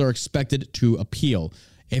officials are expected to appeal.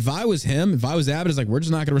 If I was Abbott, it's like, we're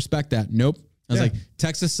just not going to respect that. Nope. I was like,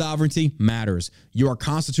 Texas sovereignty matters. You are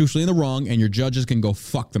constitutionally in the wrong, and your judges can go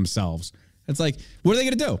fuck themselves. It's like, what are they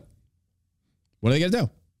going to do? What are they going to do?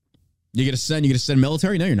 You're going to send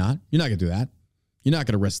military? No, you're not. You're not going to do that. You're not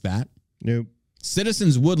going to risk that. Nope.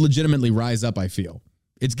 Citizens would legitimately rise up, I feel.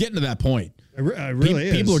 It's getting to that point. It really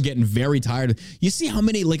is. People are getting very tired. You see how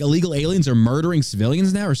many illegal aliens are murdering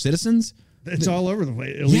civilians now, or citizens? It's all over the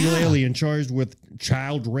place. Illegal alien charged with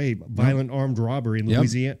child rape, violent armed robbery in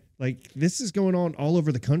Louisiana. Like, this is going on all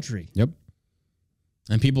over the country. Yep.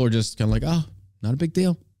 And people are just kind of like, oh, not a big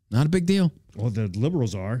deal. Not a big deal. Well, the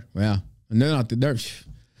liberals are. Yeah. And they're not.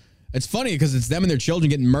 It's funny because it's them and their children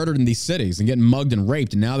getting murdered in these cities and getting mugged and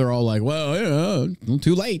raped. And now they're all like, well,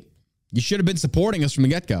 too late. You should have been supporting us from the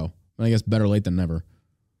get-go. I guess better late than never.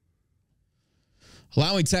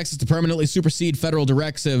 Allowing Texas to permanently supersede federal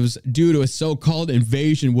directives due to a so-called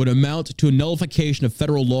invasion would amount to a nullification of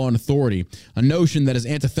federal law and authority, a notion that is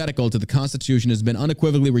antithetical to the Constitution has been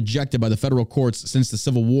unequivocally rejected by the federal courts since the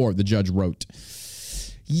Civil War, the judge wrote.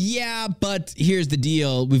 Yeah, but here's the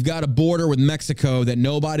deal. We've got a border with Mexico that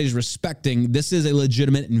nobody's respecting. This is a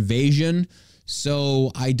legitimate invasion,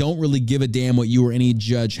 so I don't really give a damn what you or any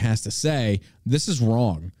judge has to say. This is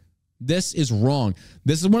wrong. This is wrong.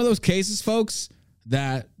 This is one of those cases, folks,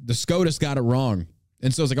 that the SCOTUS got it wrong.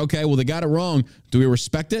 And so it's like, okay, well, they got it wrong. Do we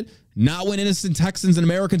respect it? Not when innocent Texans and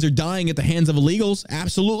Americans are dying at the hands of illegals.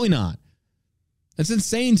 Absolutely not. That's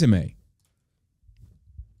insane to me.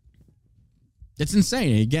 It's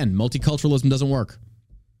insane. Again, multiculturalism doesn't work.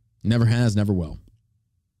 Never has, never will.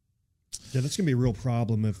 Yeah, that's going to be a real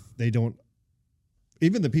problem if they don't,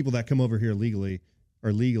 even the people that come over here legally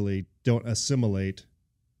don't assimilate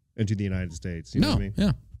into the United States. You know what I mean?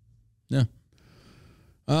 Yeah. Yeah.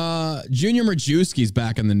 Junior Majewski's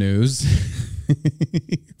back in the news.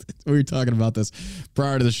 We were talking about this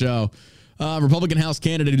prior to the show. Republican House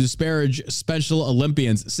candidate who disparaged Special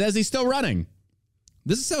Olympians says he's still running.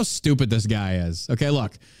 This is how stupid this guy is. Okay,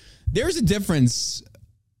 look, there's a difference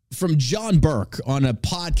from John Burke on a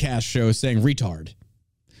podcast show saying retard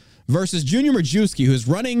versus Junior Majewski, who's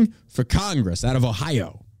running for Congress out of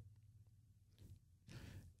Ohio.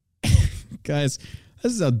 Guys,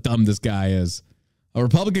 this is how dumb this guy is. A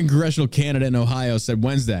Republican congressional candidate in Ohio said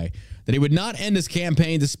Wednesday that he would not end his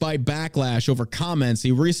campaign despite backlash over comments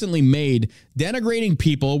he recently made denigrating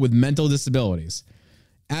people with mental disabilities.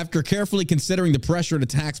 After carefully considering the pressure and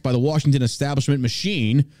attacks by the Washington establishment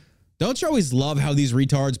machine, don't you always love how these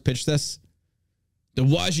retards pitch this? The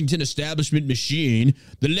Washington establishment machine,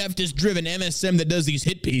 the leftist-driven MSM that does these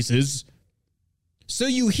hit pieces. So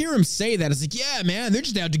you hear him say that. It's like, yeah, man, they're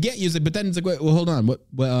just out to get you. But then it's like, wait, well, hold on.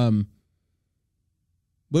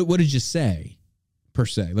 What did you say, per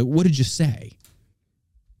se? Like, what did you say?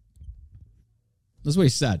 That's what he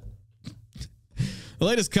said. The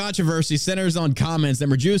latest controversy centers on comments that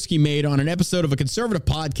Majewski made on an episode of a conservative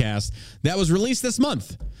podcast that was released this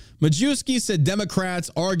month. Majewski said Democrats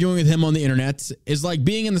arguing with him on the internet is like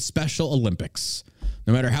being in the Special Olympics.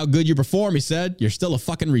 No matter how good you perform, he said, you're still a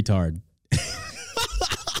fucking retard.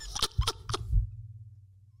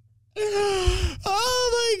 Oh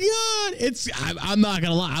my God. I'm not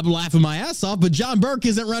going to lie. I'm laughing my ass off, but John Burke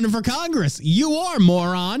isn't running for Congress. You are,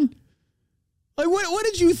 moron. Like, what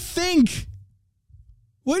did you think?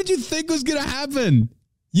 What did you think was going to happen?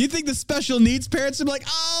 You think the special needs parents would be like,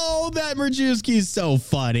 oh, that Majewski's so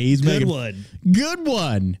funny. He's Good making one. Good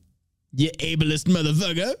one. You ableist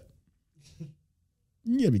motherfucker.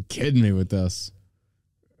 You gotta be kidding me with this.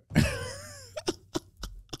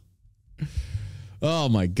 Oh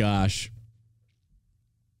my gosh.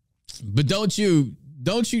 But don't you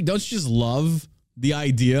just love the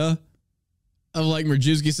idea of like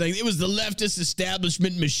Majewski saying it was the leftist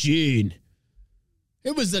establishment machine?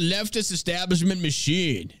 It was the leftist establishment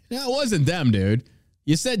machine. No, it wasn't them, dude.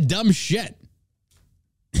 You said dumb shit.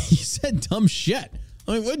 You said dumb shit.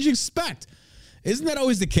 I mean, what'd you expect? Isn't that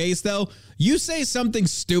always the case, though? You say something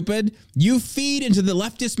stupid, you feed into the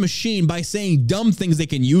leftist machine by saying dumb things they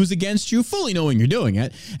can use against you, fully knowing you're doing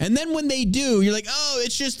it. And then when they do, you're like, oh,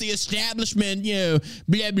 it's just the establishment, you know,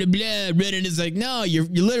 blah, blah, blah. And it's like, no, you're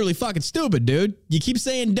literally fucking stupid, dude. You keep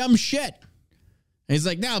saying dumb shit. And he's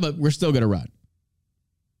like, no, but we're still going to run.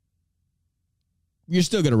 You're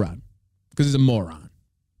still going to run because he's a moron.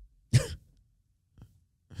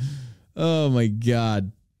 Oh, my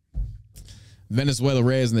God. Venezuela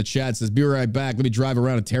Reyes in the chat says, be right back. Let me drive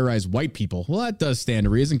around and terrorize white people. Well, that does stand to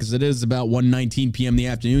reason because it is about 1:19 p.m. in the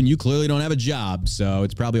afternoon. You clearly don't have a job, so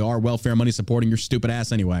it's probably our welfare money supporting your stupid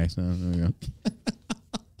ass anyway. So there you go.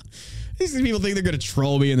 These people think they're going to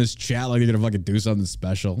troll me in this chat like they're going to fucking do something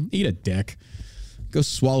special. Eat a dick. Go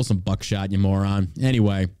swallow some buckshot, you moron.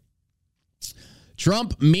 Anyway,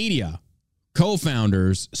 Trump media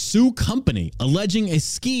co-founders sue company alleging a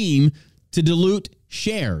scheme to dilute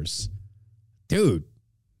shares. Dude,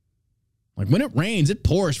 like when it rains, it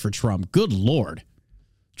pours for Trump. Good Lord.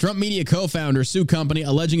 Trump media co-founders sue company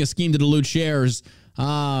alleging a scheme to dilute shares.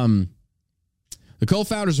 The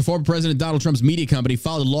co-founders of former President Donald Trump's media company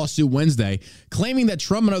filed a lawsuit Wednesday claiming that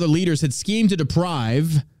Trump and other leaders had schemed to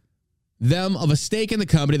deprive them of a stake in the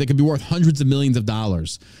company that could be worth hundreds of millions of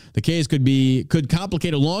dollars. The case could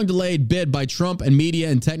complicate a long-delayed bid by Trump and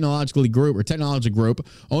Media and Technology Group,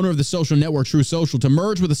 owner of the social network True Social, to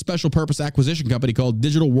merge with a special purpose acquisition company called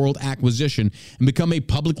Digital World Acquisition and become a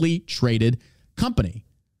publicly traded company.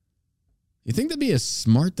 You think that'd be a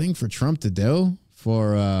smart thing for Trump to do?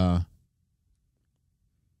 For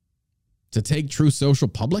to take Truth Social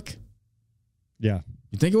public? Yeah.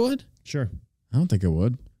 You think it would? Sure. I don't think it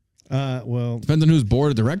would. Well, depends on whose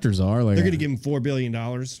board of directors are. Like, they're going to give him $4 billion.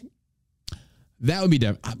 That would be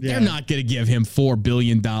They're not going to give him $4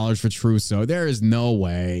 billion for Truth. So there is no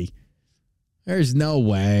way. There's no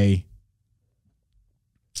way.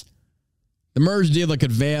 The merger deal that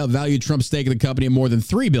could value Trump's stake in the company at more than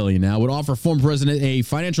 $3 billion now would offer former president a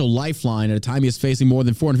financial lifeline at a time he is facing more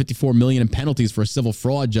than $454 million in penalties for a civil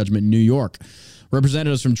fraud judgment in New York.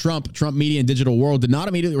 Representatives from Trump Media, and Digital World did not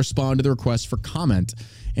immediately respond to the request for comment.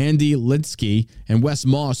 Andy Linsky and Wes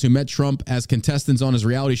Moss, who met Trump as contestants on his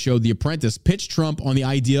reality show The Apprentice, pitched Trump on the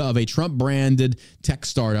idea of a Trump-branded tech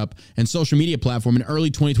startup and social media platform in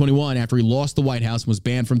early 2021 after he lost the White House and was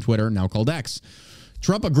banned from Twitter, now called X.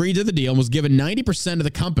 Trump agreed to the deal and was given 90% of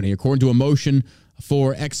the company, according to a motion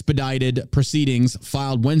for expedited proceedings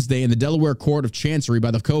filed Wednesday in the Delaware Court of Chancery by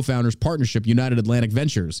the co-founders partnership United Atlantic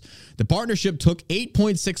Ventures. The partnership took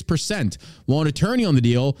 8.6%, while an attorney on the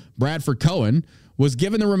deal, Bradford Cohen, was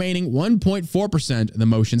given the remaining 1.4%, the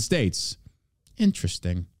motion states.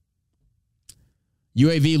 Interesting.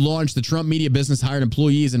 UAV launched the Trump media business, hired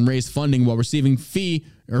employees, and raised funding while receiving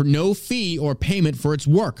no fee or payment for its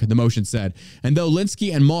work, the motion said. And though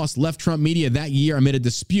Linsky and Moss left Trump Media that year amid a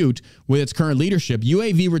dispute with its current leadership,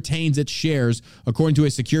 UAV retains its shares, according to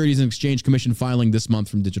a Securities and Exchange Commission filing this month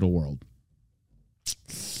from Digital World.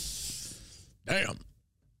 Damn.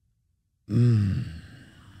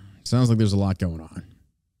 Sounds like there's a lot going on.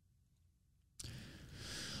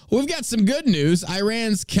 We've got some good news.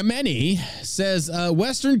 Iran's Khamenei says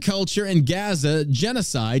Western culture in Gaza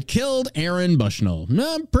genocide killed Aaron Bushnell.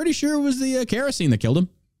 No, I'm pretty sure it was the kerosene that killed him.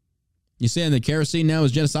 You saying the kerosene now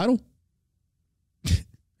is genocidal?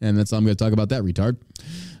 And that's all I'm going to talk about that, retard.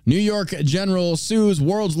 New York General sues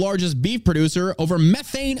world's largest beef producer over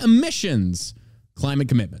methane emissions. Climate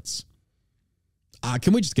commitments.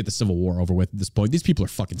 Can we just get the Civil War over with at this point? These people are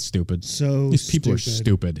fucking stupid. These people are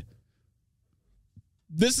stupid.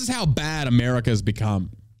 This is how bad America has become.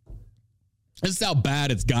 This is how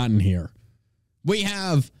bad it's gotten here. We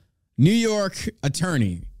have New York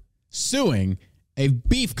attorney suing a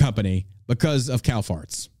beef company because of cow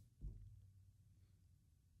farts.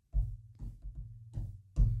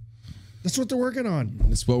 That's what they're working on.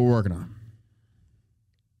 That's what we're working on.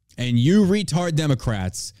 And you retard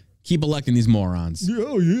Democrats keep electing these morons.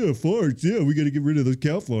 Oh, yeah, farts. Yeah, we got to get rid of those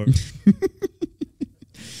cow farts.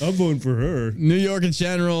 I'm voting for her. New York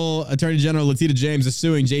Attorney General Letitia James is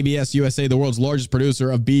suing JBS USA, the world's largest producer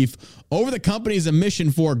of beef, over the company's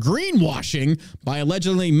admission for greenwashing by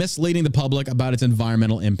allegedly misleading the public about its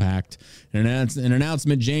environmental impact. In an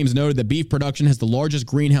announcement, James noted that beef production has the largest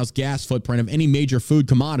greenhouse gas footprint of any major food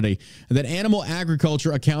commodity, and that animal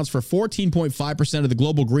agriculture accounts for 14.5% of the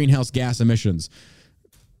global greenhouse gas emissions.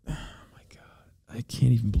 Oh, my God. I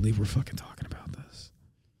can't even believe we're fucking talking about this.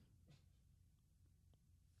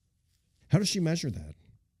 How does she measure that?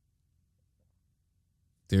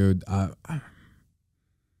 Dude,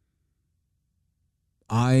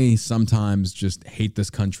 I sometimes just hate this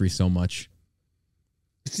country so much.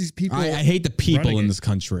 It's these people. I hate the people in this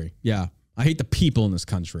country. Yeah. I hate the people in this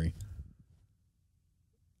country.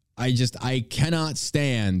 I cannot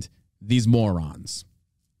stand these morons.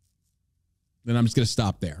 Then I'm just going to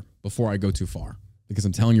stop there before I go too far. Because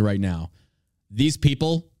I'm telling you right now, these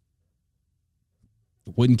people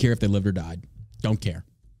wouldn't care if they lived or died. Don't care.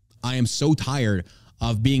 I am so tired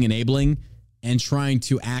of being enabling and trying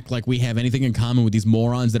to act like we have anything in common with these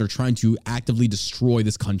morons that are trying to actively destroy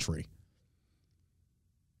this country.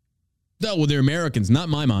 No, well, they're Americans, not in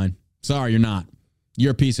my mind. Sorry, you're not.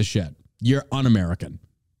 You're a piece of shit. You're un-American.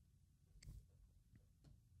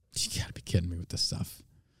 You gotta be kidding me with this stuff.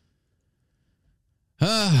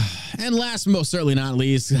 And last, most certainly not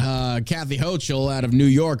least, Kathy Hochul out of New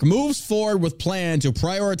York moves forward with plan to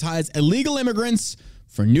prioritize illegal immigrants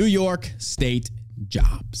for New York state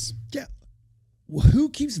jobs. Yeah. Who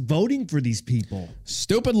keeps voting for these people?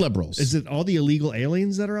 Stupid liberals. Is it all the illegal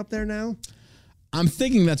aliens that are up there now? I'm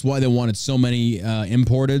thinking that's why they wanted so many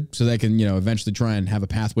imported, so they can, eventually try and have a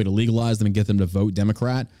pathway to legalize them and get them to vote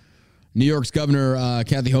Democrat. New York's Governor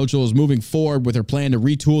Kathy Hochul is moving forward with her plan to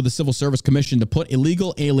retool the Civil Service Commission to put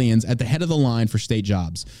illegal aliens at the head of the line for state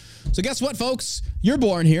jobs. So guess what, folks? You're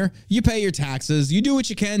born here. You pay your taxes. You do what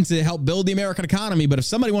you can to help build the American economy. But if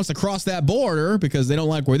somebody wants to cross that border because they don't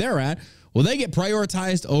like where they're at, well, they get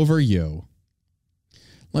prioritized over you.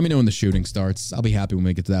 Let me know when the shooting starts. I'll be happy when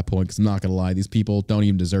we get to that point because I'm not going to lie. These people don't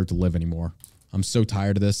even deserve to live anymore. I'm so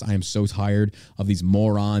tired of this. I am so tired of these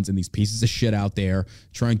morons and these pieces of shit out there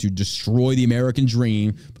trying to destroy the American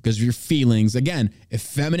dream because of your feelings. Again,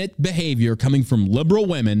 effeminate behavior coming from liberal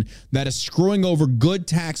women that is screwing over good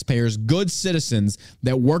taxpayers, good citizens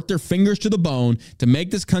that work their fingers to the bone to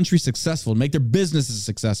make this country successful, to make their businesses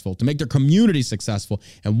successful, to make their community successful.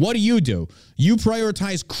 And what do? You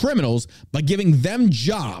prioritize criminals by giving them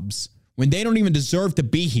jobs when they don't even deserve to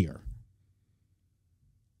be here.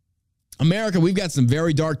 America, we've got some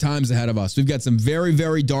very dark times ahead of us. We've got some very,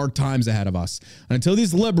 very dark times ahead of us. And until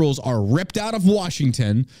these liberals are ripped out of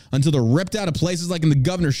Washington, until they're ripped out of places like in the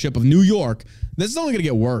governorship of New York, this is only going to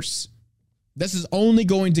get worse. This is only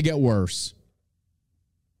going to get worse.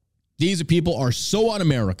 These people are so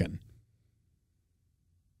un-American.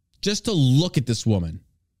 Just to look at this woman,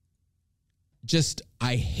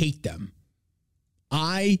 I hate them.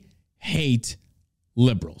 I hate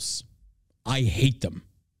liberals. I hate them.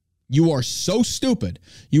 You are so stupid.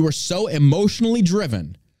 You are so emotionally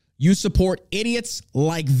driven. You support idiots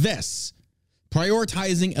like this,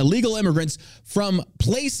 prioritizing illegal immigrants from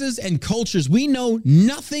places and cultures we know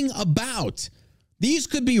nothing about. These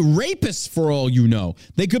could be rapists for all you know.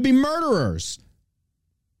 They could be murderers.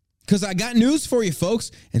 Because I got news for you,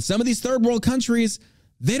 folks. In some of these third world countries,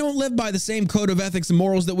 they don't live by the same code of ethics and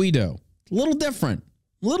morals that we do. A little different.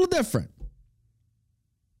 A little different.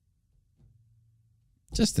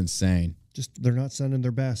 Just insane. They're not sending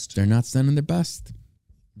their best. They're not sending their best.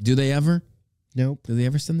 Do they ever? Nope. Do they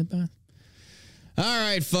ever send their best? All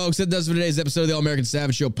right, folks. That does it for today's episode of the All American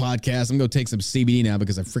Savage Show podcast. I'm going to take some CBD now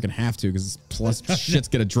because I freaking have to because plus shit's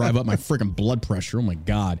going to drive up my freaking blood pressure. Oh, my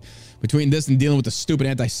God. Between this and dealing with the stupid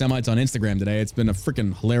anti-Semites on Instagram today, it's been a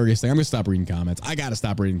freaking hilarious thing. I'm going to stop reading comments. I got to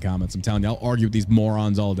stop reading comments. I'm telling you, I'll argue with these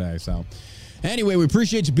morons all day. So anyway, we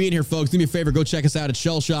appreciate you being here, folks. Do me a favor. Go check us out at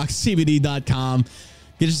shellshockcbd.com.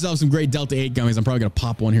 Get yourself some great Delta 8 gummies. I'm probably going to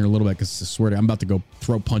pop one here in a little bit because I swear to I'm about to go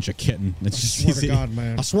throat punch a kitten. It's just, I swear to God,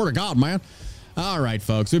 man. I swear to God, man. All right,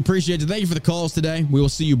 folks. We appreciate you. Thank you for the calls today. We will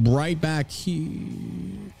see you right back here.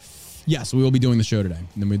 Yes, we will be doing the show today.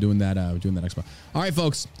 And then we're doing that expo. All right,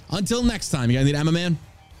 folks. Until next time, you guys need Emma Man.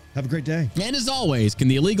 Have a great day. And as always, can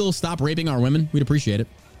the illegals stop raping our women? We'd appreciate it.